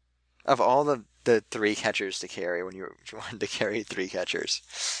 Of all the three catchers to carry, when you wanted to carry three catchers,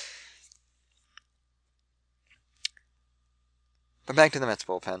 But back to the Mets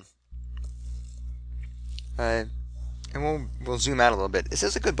bullpen. And we'll zoom out a little bit. Is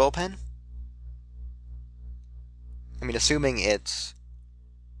this a good bullpen? I mean, assuming it's,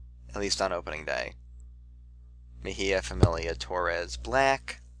 at least on opening day, Mejia, Familia, Torres,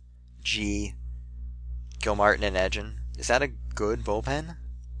 Black, G, Gilmartin, and Edgin. Is that a good bullpen?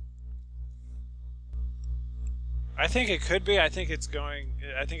 I think it could be. I think it's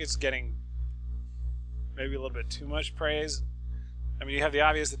getting maybe a little bit too much praise. I mean, you have the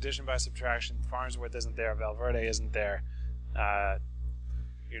obvious addition by subtraction. Farnsworth isn't there. Valverde isn't there.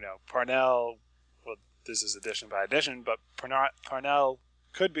 Parnell, well, this is addition by addition, but Parnell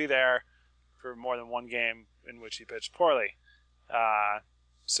could be there for more than one game in which he pitched poorly.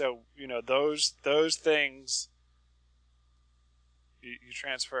 So, those things, you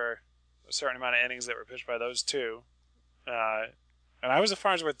transfer a certain amount of innings that were pitched by those two. And I was a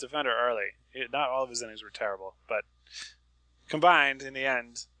Farnsworth defender early. Not all of his innings were terrible, but combined, in the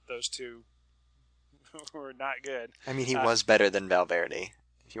end, those two were not good. I mean, he was better than Valverde,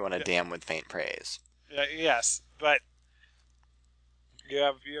 if you want to damn with faint praise. Yes, but you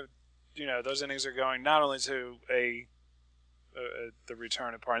have those innings are going not only to the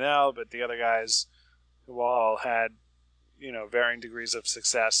return of Parnell, but the other guys who all had varying degrees of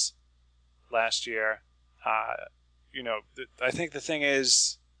success last year. I think the thing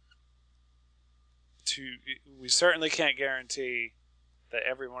is, we certainly can't guarantee that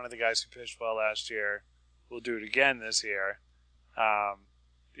every one of the guys who pitched well last year will do it again this year. And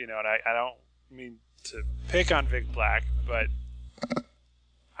I don't mean to pick on Vic Black, but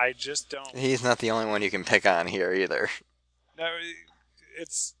I just don't. He's not the only one you can pick on here either. No,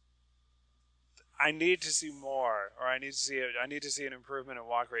 I need to see more, or I need to see an improvement in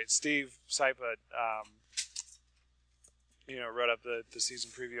walk rate. Steve Sypa, wrote up the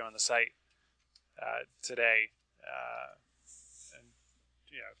season preview on the site today, and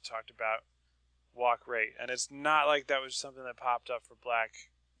talked about walk rate, and it's not like that was something that popped up for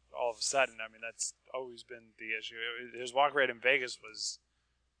Black all of a sudden. I mean, that's always been the issue. His walk rate in Vegas was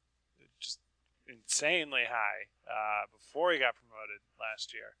just insanely high before he got promoted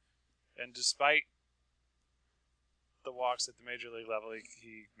last year, and despite the walks at the major league level,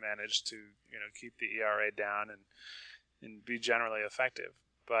 he managed to keep the ERA down and be generally effective.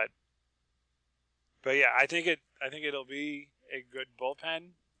 But yeah, I think it'll be a good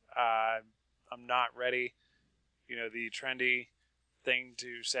bullpen. I'm not ready. The trendy thing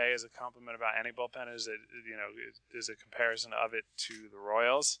to say as a compliment about any bullpen is that is a comparison of it to the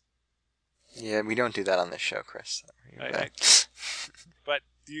Royals. Yeah, we don't do that on this show, Chris. But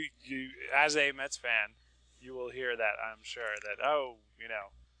you as a Mets fan, you will hear that, I'm sure, that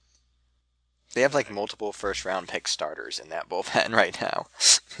they have like multiple first-round pick starters in that bullpen right now.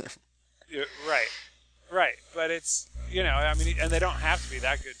 Right. But it's, and they don't have to be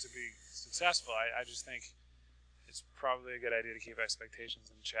that good to be successful. I just think it's probably a good idea to keep expectations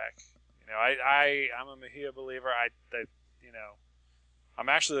in check. I'm a Mejia believer. I'm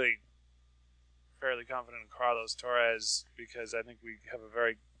actually fairly confident in Carlos Torres because I think we have a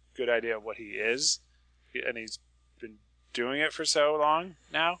very good idea of what he is, and he's been doing it for so long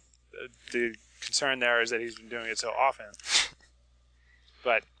now. The concern there is that he's been doing it so often.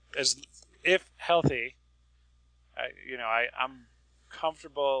 But if healthy, I'm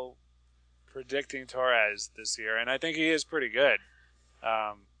comfortable predicting Torres this year, and I think he is pretty good.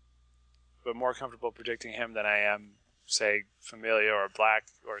 But more comfortable predicting him than I am, say, Familia or Black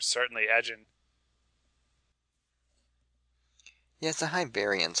or certainly Edgin. Yeah, it's a high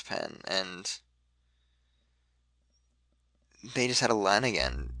variance pen, and they just had a line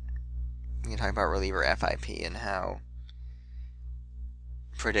again. You talk about reliever FIP and how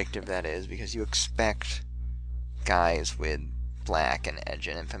predictive that is, because you expect guys with Black and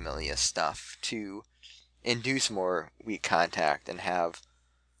Edgin and Familia stuff to induce more weak contact and have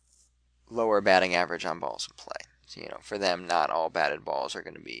lower batting average on balls in play. So, for them, not all batted balls are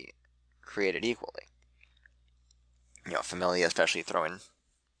going to be created equally. Familia especially throwing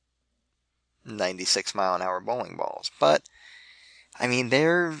 96-mile-an-hour bowling balls. But, I mean,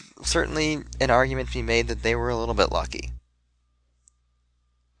 there's certainly an argument to be made that they were a little bit lucky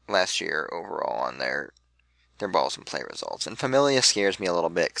last year overall on their balls in play results. And Familia scares me a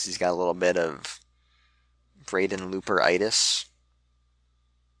little bit because he's got a little bit of Braden Looper-itis,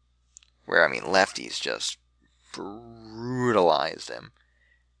 where, lefties just brutalized him.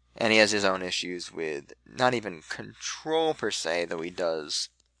 And he has his own issues with not even control per se, though he does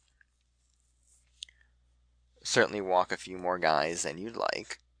certainly walk a few more guys than you'd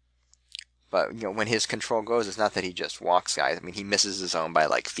like. But, when his control goes, it's not that he just walks guys. He misses his own by,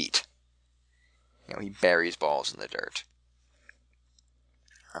 feet. He buries balls in the dirt.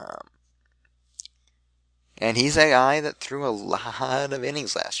 And he's a guy that threw a lot of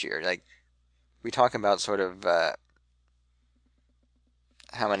innings last year. Like, we talk about sort of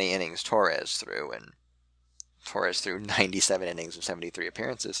how many innings Torres threw, and Torres threw 97 innings of 73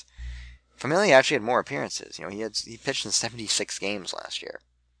 appearances. Familia actually had more appearances. You know, he pitched in 76 games last year.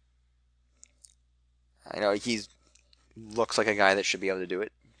 I know he looks like a guy that should be able to do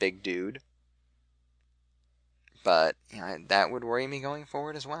it. Big dude. But that would worry me going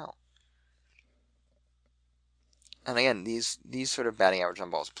forward as well. And again, these sort of batting average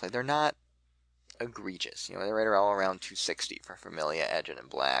on balls played, they're not egregious. You know, they're right all around 260 for Familia, Edgin, and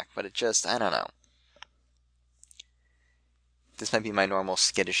Black. But it just, I don't know. This might be my normal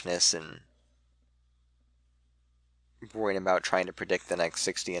skittishness and worrying about trying to predict the next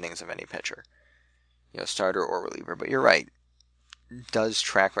 60 innings of any pitcher. You know, starter or reliever. But you're right. Does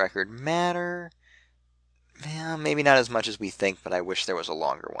track record matter? Yeah, maybe not as much as we think, but I wish there was a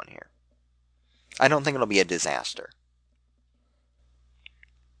longer one here. I don't think it'll be a disaster.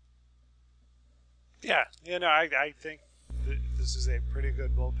 Yeah, I think this is a pretty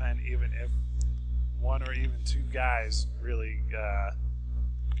good bullpen, even if one or even two guys really,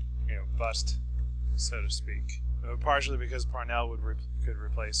 bust, so to speak. Partially because Parnell could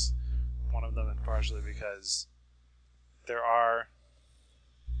replace one of them, and partially because there are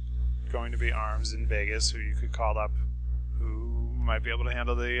going to be arms in Vegas who you could call up who might be able to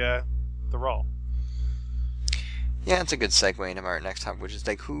handle the role. Yeah, it's a good segue into our next topic, which is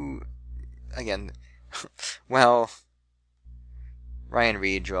like who, again, well, Ryan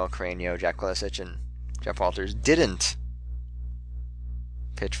Reed, Joel Cranio, Jack Lesich, and Jeff Walters didn't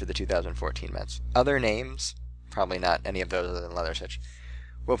pitch for the 2014 Mets. Other names, probably not any of those other than Leathersich,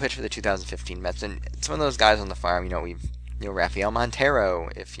 will pitch for the 2015 Mets. And some of those guys on the farm, Rafael Montero,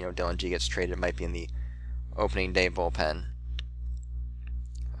 if, Dylan G gets traded, might be in the opening day bullpen.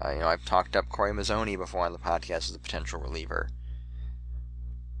 I've talked up Corey Mazzoni before on the podcast as a potential reliever.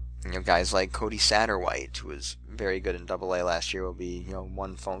 Guys like Cody Satterwhite, who was very good in Double-A last year, will be,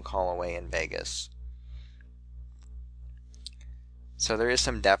 one phone call away in Vegas. So there is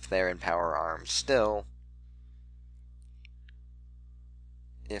some depth there in power arms. Still,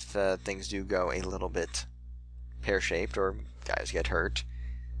 if things do go a little bit pear-shaped or guys get hurt,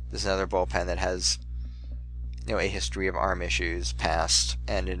 this is another bullpen that has a history of arm issues, past,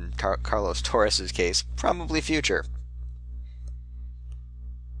 and in Carlos Torres' case, probably future.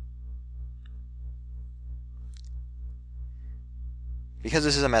 Because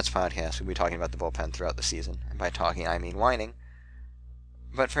this is a Mets podcast, we'll be talking about the bullpen throughout the season. And by talking, I mean whining.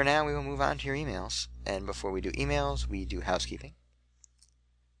 But for now, we will move on to your emails. And before we do emails, we do housekeeping.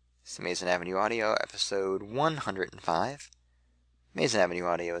 It's Amazing Avenue Audio, episode 105. Amazing Avenue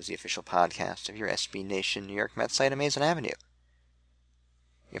Audio is the official podcast of your SB Nation New York Mets site, Amazing Avenue.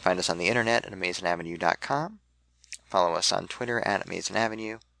 You can find us on the internet at AmazingAvenue.com. Follow us on Twitter at Amazing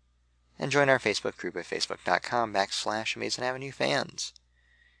Avenue. And join our Facebook group at Facebook.com/AmazingAvenueFans.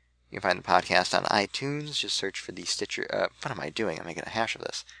 You can find the podcast on iTunes. Just search for the Stitcher... what am I doing? I'm making a hash of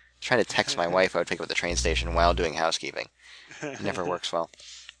this. I'm trying to text my wife I would pick up at the train station while doing housekeeping. It never works well.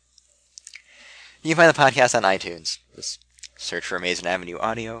 You can find the podcast on iTunes. Just search for Amazing Avenue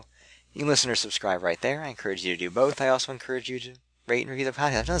Audio. You can listen or subscribe right there. I encourage you to do both. I also encourage you to rate and review the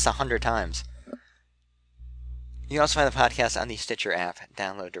podcast. I've done this 100 times. You can also find the podcast on the Stitcher app.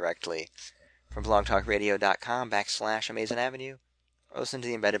 Download directly from blogtalkradio.com/Amazing Avenue, or listen to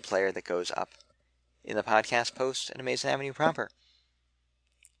the embedded player that goes up in the podcast post at Amazing Avenue proper.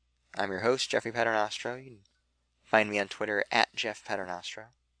 I'm your host, Jeffrey Paternostro. You can find me on Twitter at Jeff Paternostro.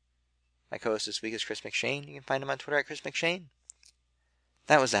 My co-host this week is Chris McShane. You can find him on Twitter at Chris McShane.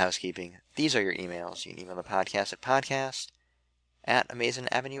 That was the housekeeping. These are your emails. You can email the podcast at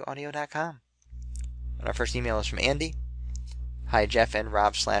podcast@AmazingAvenueAudio.com. And our first email is from Andy. Hi, Jeff and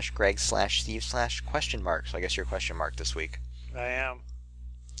Rob /Greg /Steve /question mark. So I guess you're question mark this week. I am.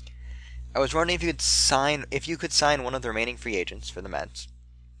 I was wondering if you could sign one of the remaining free agents for the Mets.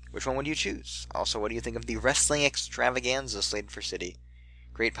 Which one would you choose? Also, what do you think of the wrestling extravaganza slated for City?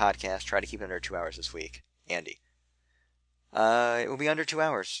 Great podcast. Try to keep it under 2 hours this week. Andy. It will be under 2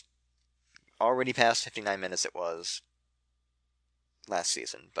 hours. Already past 59 minutes it was last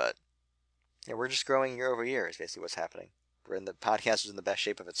season, but yeah, we're just growing year over year is basically what's happening. The podcast is in the best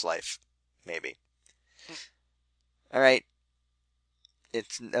shape of its life. Maybe. Alright.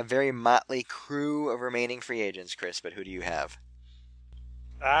 It's a very motley crew of remaining free agents, Chris, but who do you have?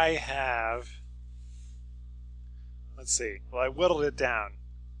 I have... Let's see. Well, I whittled it down.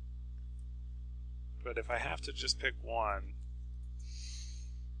 But if I have to just pick one...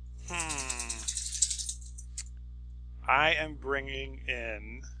 I am bringing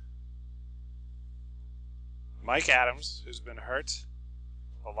in Mike Adams, who's been hurt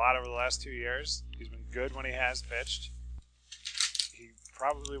a lot over the last 2 years. He's been good when he has pitched. He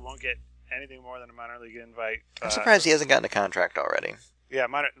probably won't get anything more than a minor league invite. I'm surprised he hasn't gotten a contract already. Yeah,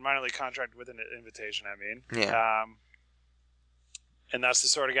 minor league contract with an invitation, I mean. Yeah. And that's the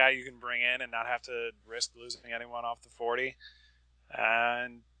sort of guy you can bring in and not have to risk losing anyone off the 40.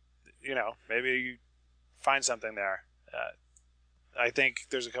 And, maybe you find something there. I think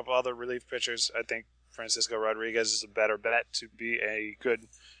there's a couple other relief pitchers. I think Francisco Rodriguez is a better bet to be a good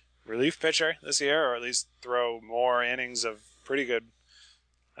relief pitcher this year, or at least throw more innings of pretty good,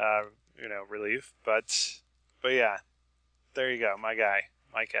 relief. But yeah, there you go, my guy,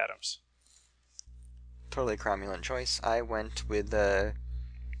 Mike Adams. Totally cromulent choice. I went with the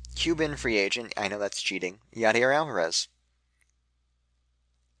Cuban free agent. I know that's cheating. Yadier Alvarez.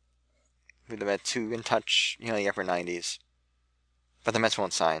 With the Mets too in touch, the upper 90s. But the Mets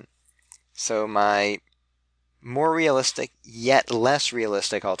won't sign. So my more realistic, yet less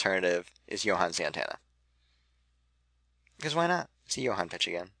realistic alternative is Johan Santana. Because why not? See Johan pitch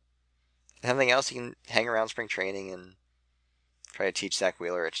again. If nothing else, he can hang around spring training and try to teach Zach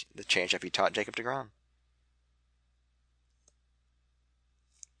Wheeler the changeup he taught Jacob deGrom.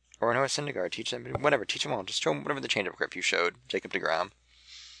 Or Noah Syndergaard, teach them all. Just show them whatever the changeup grip you showed Jacob deGrom.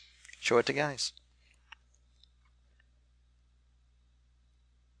 Show it to guys.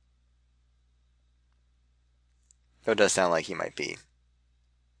 Though it does sound like it might be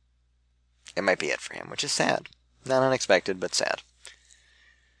it for him, which is sad. Not unexpected, but sad.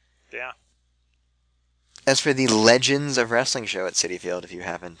 Yeah. As for the Legends of Wrestling show at Citi Field, if you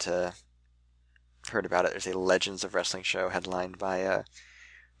haven't heard about it, there's a Legends of Wrestling show headlined by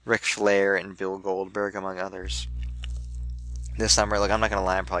Ric Flair and Bill Goldberg, among others. This summer, I'm not going to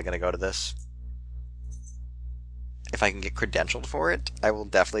lie, I'm probably going to go to this. If I can get credentialed for it, I will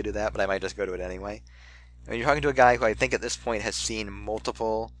definitely do that, but I might just go to it anyway. I mean, you're talking to a guy who I think at this point has seen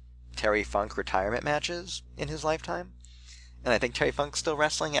multiple Terry Funk retirement matches in his lifetime. And I think Terry Funk's still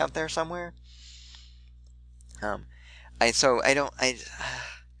wrestling out there somewhere. I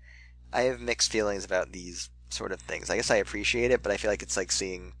have mixed feelings about these sort of things. I guess I appreciate it, but I feel like it's like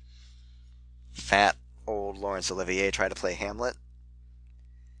seeing fat old Laurence Olivier try to play Hamlet.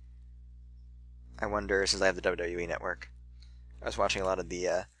 I wonder, since I have the WWE Network, I was watching a lot of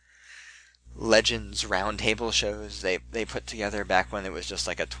the Legends Roundtable shows they put together back when it was just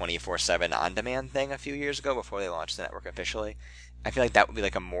like a 24/7 on-demand thing a few years ago before they launched the network officially. I feel like that would be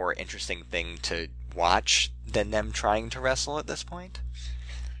like a more interesting thing to watch than them trying to wrestle at this point.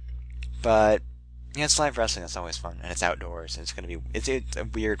 But yeah, it's live wrestling. That's always fun, and it's outdoors. And it's a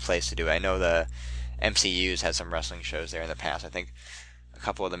weird place to do it. I know the MCU's had some wrestling shows there in the past. I think a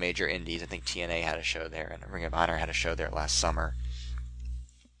couple of the major indies. I think TNA had a show there, and Ring of Honor had a show there last summer.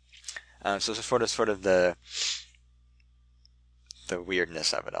 So sort of the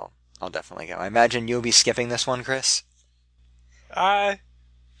weirdness of it all. I'll definitely go. I imagine you'll be skipping this one, Chris?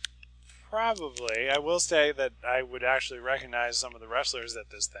 Probably. I will say that I would actually recognize some of the wrestlers at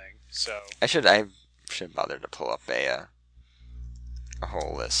this thing. So I should bother to pull up a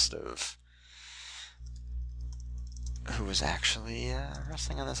whole list of who was actually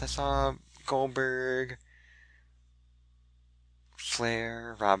wrestling on this. I saw Goldberg,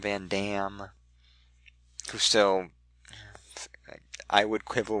 Flair, Rob Van Dam, who still, I would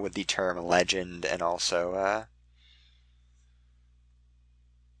quibble with the term legend, and also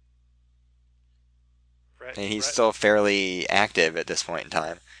he's still fairly active at this point in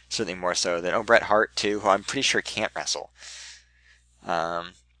time. Certainly more so than Bret Hart too, who I'm pretty sure can't wrestle.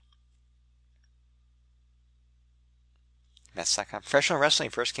 Mets.com. Professional wrestling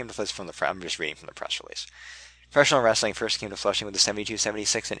first came to Flushing I'm just reading from the press release. Professional wrestling first came to Flushing with the 72,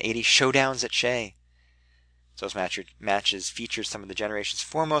 76, and 80 showdowns at Shea. Those matches featured some of the generation's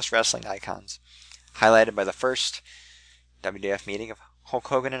foremost wrestling icons, highlighted by the first WWF meeting of Hulk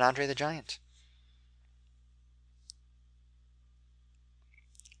Hogan and Andre the Giant.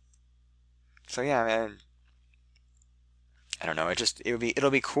 So yeah, man, I don't know. It'll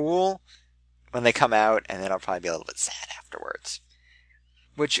be cool when they come out, and then I'll probably be a little bit sad afterwards.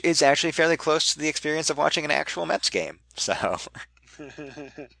 Which is actually fairly close to the experience of watching an actual Mets game. So,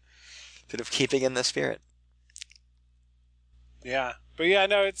 sort of keeping in the spirit. Yeah, but yeah,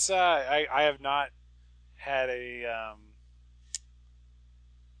 no, it's I have not had I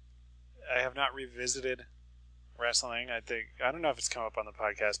have not revisited wrestling. I don't know if it's come up on the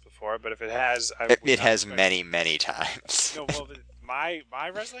podcast before, but if it has, it has many times. No, well, my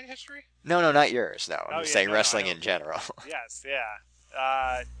wrestling history? No, not yours. No, I'm just saying wrestling in general. Yes, yeah.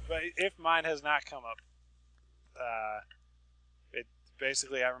 But if mine has not come up It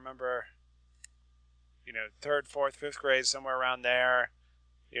basically, I remember, 3rd, 4th, 5th grade, somewhere around there,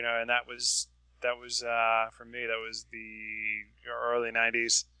 and that was for me, that was the early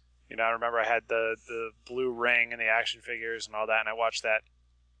 90s. I remember I had the blue ring and the action figures and all that, and I watched that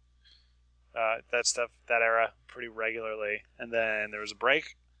stuff, that era, pretty regularly. And then there was a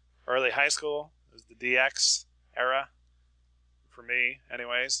break. Early high school, it was the DX era, for me,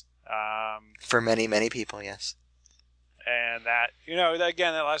 anyways. For many, many people, yes. And that,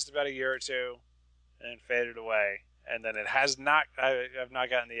 again, that lasted about a year or two, and faded away. And then I've not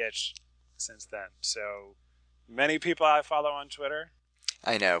gotten the itch since then. So, many people I follow on Twitter.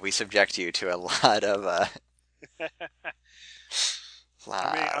 I know, we subject you to a lot of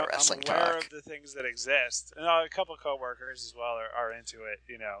wrestling talk. I'm aware of the things that exist. And a couple of coworkers as well are into it,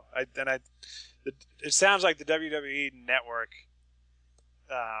 it sounds like the WWE network,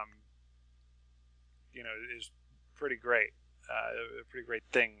 is pretty great. A pretty great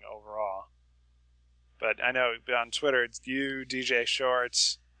thing overall. But I know on Twitter it's you, DJ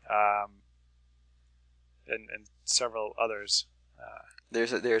Shorts, and several others.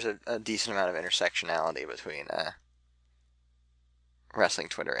 There's a decent amount of intersectionality between wrestling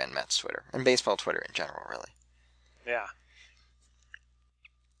Twitter and Mets Twitter, and baseball Twitter in general, really. Yeah.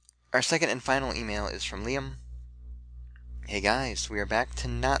 Our second and final email is from Liam. Hey guys, we are back to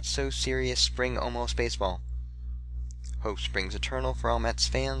not-so-serious spring almost baseball. Hope spring's eternal for all Mets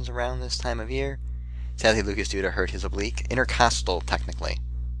fans around this time of year. Sadly, Lucas Duda hurt his oblique, intercostal technically.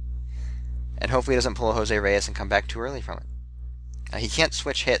 And hopefully he doesn't pull a Jose Reyes and come back too early from it. He can't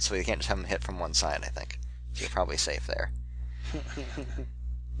switch hits, so he can't just have him hit from one side, I think. So you're probably safe there.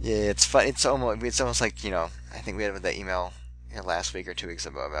 Yeah, it's fun. It's almost like, I think we had that email last week or 2 weeks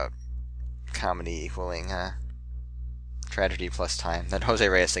ago about comedy equaling tragedy plus time. That Jose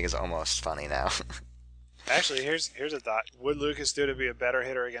Reyes thing is almost funny now. Actually, here's a thought. Would Lucas Duda be a better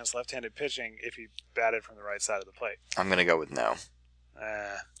hitter against left-handed pitching if he batted from the right side of the plate? I'm going to go with no.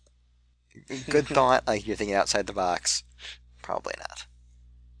 Good thought. Like, you're thinking outside the box. Probably not.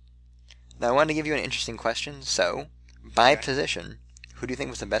 Now, I wanted to give you an interesting question. So, by position, who do you think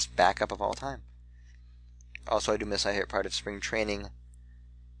was the best backup of all time? Also, I do miss I hear part of spring training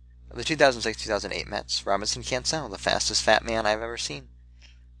of the 2006-2008 Mets. Robinson Cancel, the fastest fat man I've ever seen.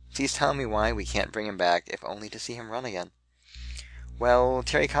 Please tell me why we can't bring him back, if only to see him run again. Well,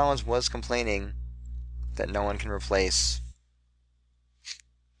 Terry Collins was complaining that no one can replace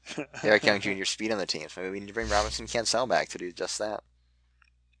Eric Young Jr.'s speed on the team, so maybe we need to bring Robinson Cancel back to do just that.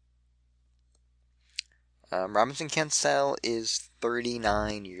 Robinson Cancel is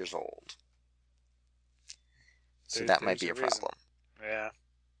 39 years old. So that might be a problem. Yeah.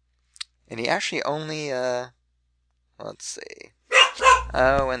 And he actually only, let's see.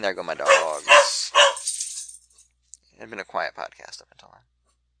 Oh, and there go my dogs. It had been a quiet podcast up until then.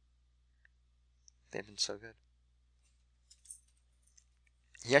 They've been so good.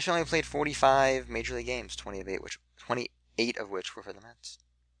 He actually only played 45 Major League games, 28 of which were for the Mets.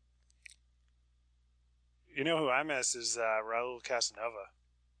 You know who I miss is Raul Casanova.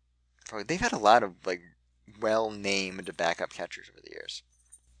 Oh, they've had a lot of well-named backup catchers over the years.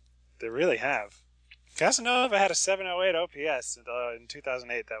 They really have. Casanova had a 708 OPS in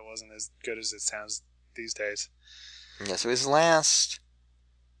 2008. That wasn't as good as it sounds these days. Yeah, so his last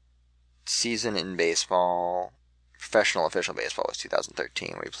season in baseball, professional official baseball, was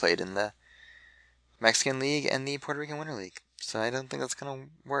 2013, where he played in the Mexican League and the Puerto Rican Winter League. So I don't think that's going to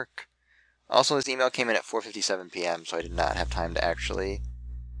work. Also, his email came in at 4:57 p.m., so I did not have time to actually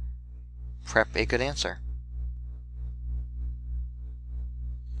prep a good answer.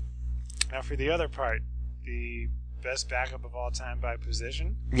 Now, for the other part, the best backup of all time by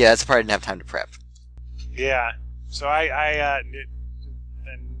position? Yeah, that's the part I didn't have time to prep. Yeah. So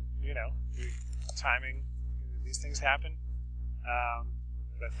timing, these things happen. I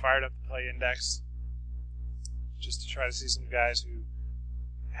fired up the play index just to try to see some guys who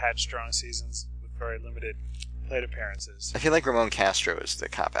had strong seasons with very limited plate appearances. I feel like Ramon Castro is the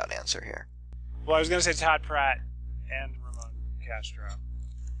cop-out answer here. Well, I was going to say Todd Pratt and Ramon Castro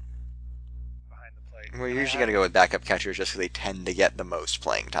behind the plate. Well, you usually got to go with backup catchers just because they tend to get the most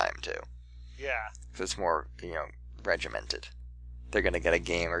playing time, too. Yeah. Because it's more, regimented. They're going to get a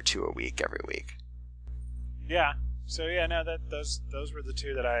game or two a week every week. Yeah. So, those were the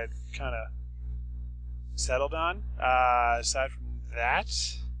two that I had kind of settled on. Aside from that,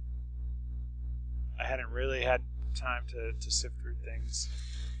 I hadn't really had time to sift through things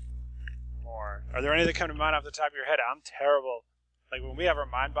more. Are there any that come to mind off the top of your head? I'm terrible. Like when we have our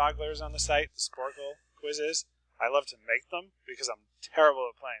mind bogglers on the site, the Sporkle quizzes, I love to make them because I'm terrible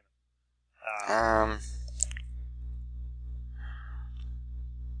at playing them.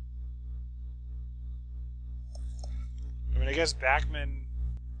 guess Backman.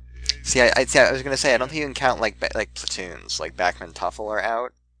 See, I was gonna say I don't think you can count like platoons, like Backman, Tuffle are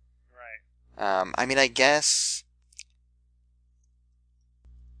out. Right. I mean, I guess.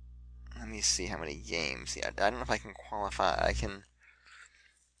 Let me see how many games. Yeah, I don't know if I can qualify. I can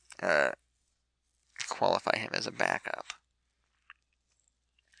qualify him as a backup.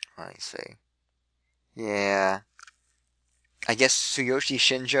 Let me see. Yeah. I guess Tsuyoshi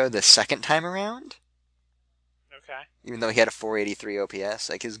Shinjo the second time around? Okay. Even though he had a 483 OPS.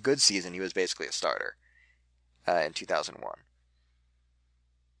 Like, his good season, he was basically a starter in 2001.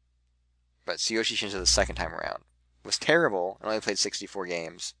 But Tsuyoshi Shinjo the second time around was terrible and only played 62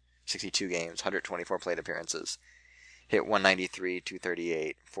 games, 124 plate appearances. Hit 193,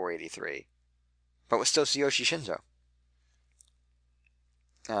 238, 483. But was still Tsuyoshi Shinjo.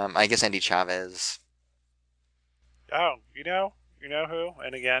 I guess Andy Chavez. Oh, you know who?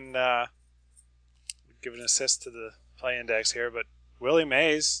 And again, give an assist to the play index here, but Willie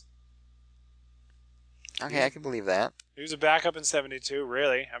Mays. Okay, I can believe that. He was a backup in 72,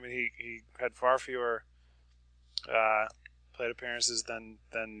 really. I mean, he had far fewer plate appearances than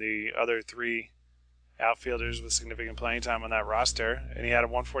the other three outfielders with significant playing time on that roster, and he had a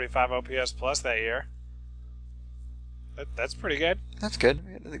 145 OPS plus that year. That's pretty good. That's good.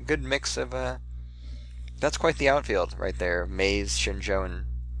 A good mix of that's quite the outfield right there. Mays, Shinjo, and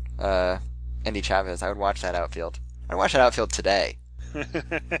Andy Chavez. I would watch that outfield. I'd watch that outfield today.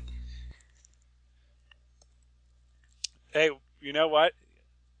 Hey, you know what?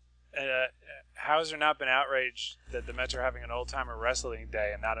 How has there not been outrage that the Mets are having an old-timer wrestling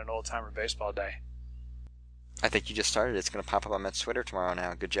day and not an old-timer baseball day? I think you just started. It's going to pop up on Mets Twitter tomorrow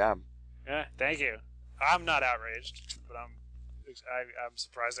now. Good job. Yeah, thank you. I'm not outraged, but I'm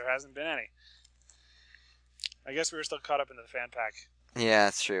surprised there hasn't been any. I guess we were still caught up into the fan pack. Yeah,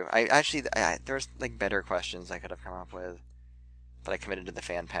 that's true. There was like better questions I could have come up with, but I committed to the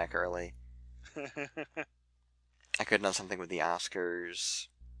fan pack early. I could have done something with the Oscars.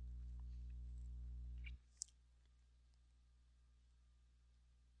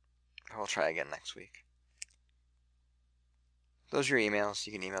 I'll try again next week. Those are your emails.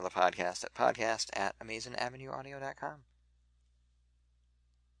 You can email the podcast at podcast@amazingavenueaudio.com.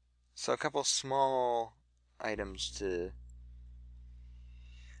 So a couple small items to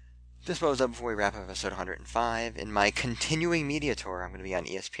dispose of before we wrap up episode 105. In my continuing media tour, I'm going to be on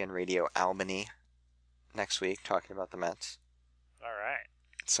ESPN Radio Albany next week talking about the Mets. All right.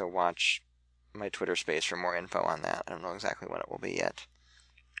 So watch my Twitter space for more info on that. I don't know exactly when it will be yet.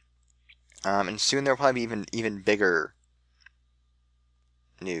 And soon there will probably be even bigger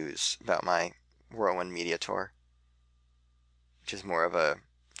news about my whirlwind media tour, which is more of a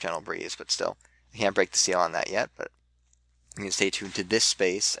gentle breeze, but still. I can't break the seal on that yet, but you can stay tuned to this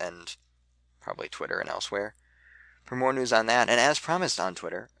space and probably Twitter and elsewhere for more news on that. And as promised on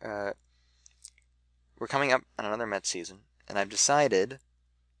Twitter, we're coming up on another Mets season, and I've decided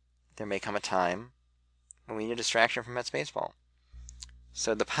there may come a time when we need a distraction from Mets baseball.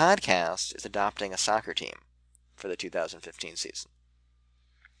 So the podcast is adopting a soccer team for the 2015 season.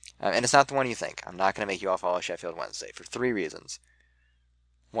 And it's not the one you think. I'm not going to make you all follow Sheffield Wednesday for 3 reasons.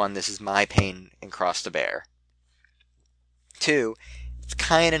 1, this is my pain and cross to bear. 2, it's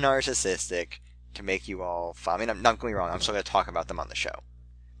kind of narcissistic to make you all follow. I mean, I'm not going wrong. I'm still going to talk about them on the show.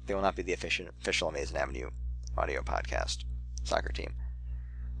 They will not be the official Amazing Avenue audio podcast soccer team.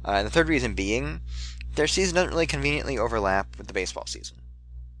 And the 3rd reason being, their season doesn't really conveniently overlap with the baseball season.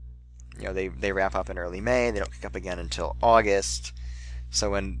 You know, they wrap up in early May. They don't kick up again until August.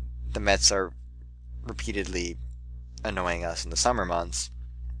 So when the Mets are repeatedly annoying us in the summer months,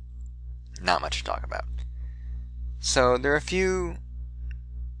 not much to talk about. So there are a few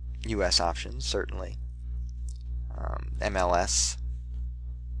U.S. options, certainly. MLS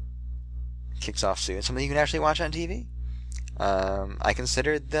kicks off soon. Something you can actually watch on TV. I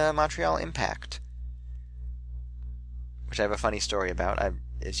considered the Montreal Impact, which I have a funny story about.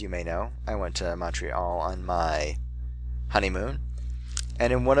 As you may know, I went to Montreal on my honeymoon,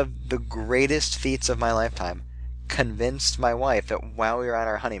 and in one of the greatest feats of my lifetime, convinced my wife that while we were on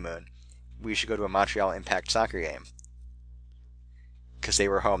our honeymoon, we should go to a Montreal Impact soccer game. Because they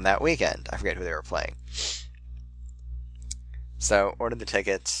were home that weekend. I forget who they were playing. So, ordered the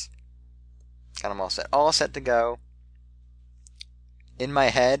tickets, got them all set. All set to go. In my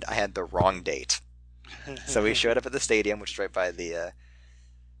head, I had the wrong date. So we showed up at the stadium, which is right by the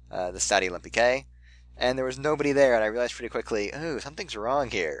Stade Olympique, and there was nobody there, and I realized pretty quickly, ooh, something's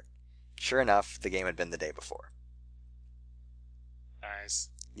wrong here. Sure enough, the game had been the day before. Nice.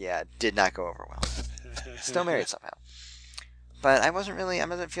 Yeah, did not go over well. Still married somehow. But I wasn't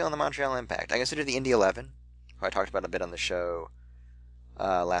feeling the Montreal Impact. I considered the Indy 11, who I talked about a bit on the show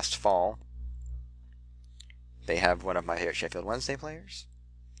last fall. They have one of my favorite Sheffield Wednesday players,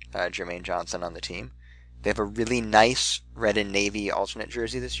 Jermaine Johnson, on the team. They have a really nice red and navy alternate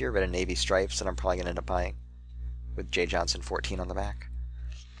jersey this year, red and navy stripes, that I'm probably going to end up buying, with J. Johnson 14 on the back.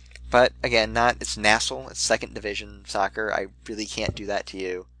 But, again, it's Nassau, it's second division soccer. I really can't do that to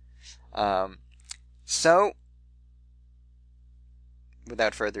you. So,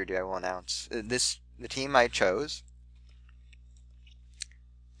 without further ado, I will announce the team I chose.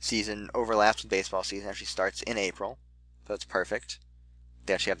 Season overlaps with baseball season, actually starts in April, so it's perfect.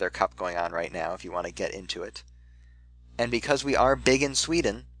 They actually have their cup going on right now if you want to get into it. And because we are big in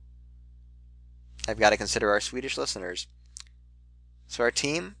Sweden, I've got to consider our Swedish listeners. So our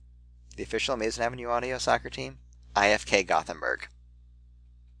team, the official Amazing Avenue Audio soccer team, IFK Gothenburg.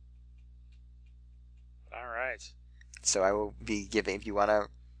 All right. So I will be giving, if you want to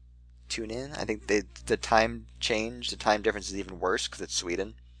tune in, I think the time change, the time difference is even worse because it's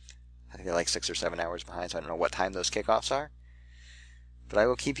Sweden. I think they're like 6 or 7 hours behind, so I don't know what time those kickoffs are. But I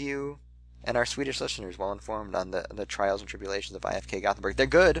will keep you and our Swedish listeners well informed on the trials and tribulations of IFK Gothenburg. They're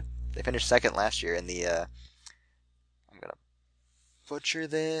good. They finished second last year in the, I'm going to butcher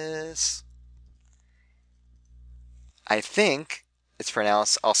this. I think it's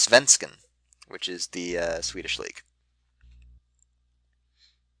pronounced Allsvenskan, which is the Swedish league.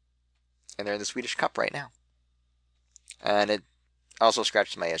 And they're in the Swedish Cup right now. And it also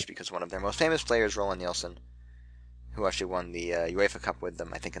scratches my itch because one of their most famous players, Roland Nielsen, who actually won the UEFA Cup with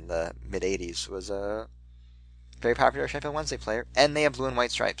them, I think in the mid-'80s, was a very popular Sheffield Wednesday player, and they have blue and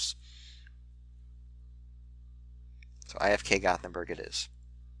white stripes. So IFK Gothenburg it is.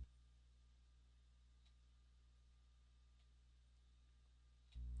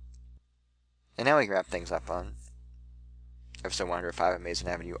 And now we can wrap things up on episode 105 of Amazing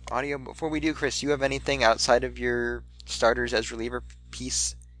Avenue Audio. Before we do, Chris, you have anything outside of your starters as reliever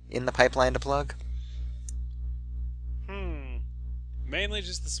piece in the pipeline to plug? Mainly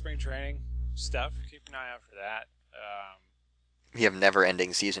just the spring training stuff. Keep an eye out for that. We have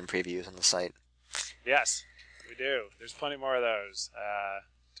never-ending season previews on the site. Yes, we do. There's plenty more of those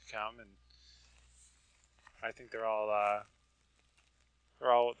to come, and I think they're all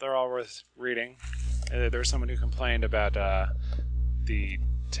worth reading. There was someone who complained about the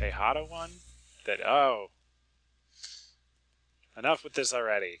Tejada one. Enough with this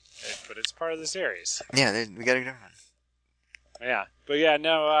already. But it's part of the series. Yeah, we got to go on. Yeah, but yeah,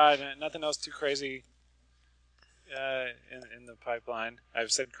 no, nothing else too crazy in the pipeline.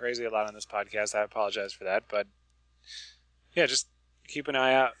 I've said crazy a lot on this podcast. I apologize for that, but yeah, just keep an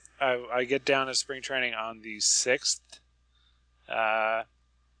eye out. I get down to spring training on the 6th,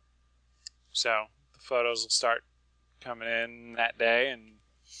 so the photos will start coming in that day, and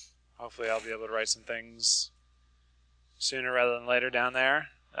hopefully I'll be able to write some things sooner rather than later down there.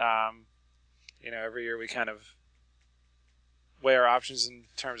 Every year we kind of weigh our options in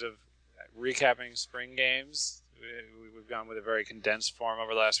terms of recapping spring games. We've gone with a very condensed form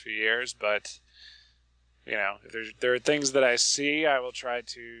over the last few years, but if there are things that I see, I will try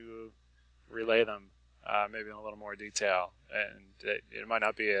to relay them maybe in a little more detail. And it might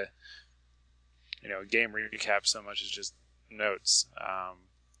not be a game recap so much as just notes,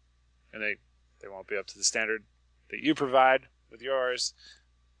 and they won't be up to the standard that you provide with yours,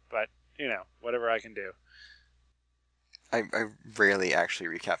 but whatever I can do. I rarely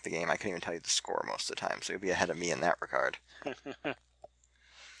actually recap the game. I couldn't even tell you the score most of the time, so you'll be ahead of me in that regard.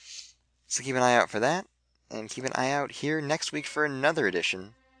 So keep an eye out for that, and keep an eye out here next week for another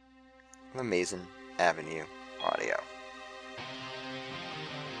edition of Amazing Avenue Audio.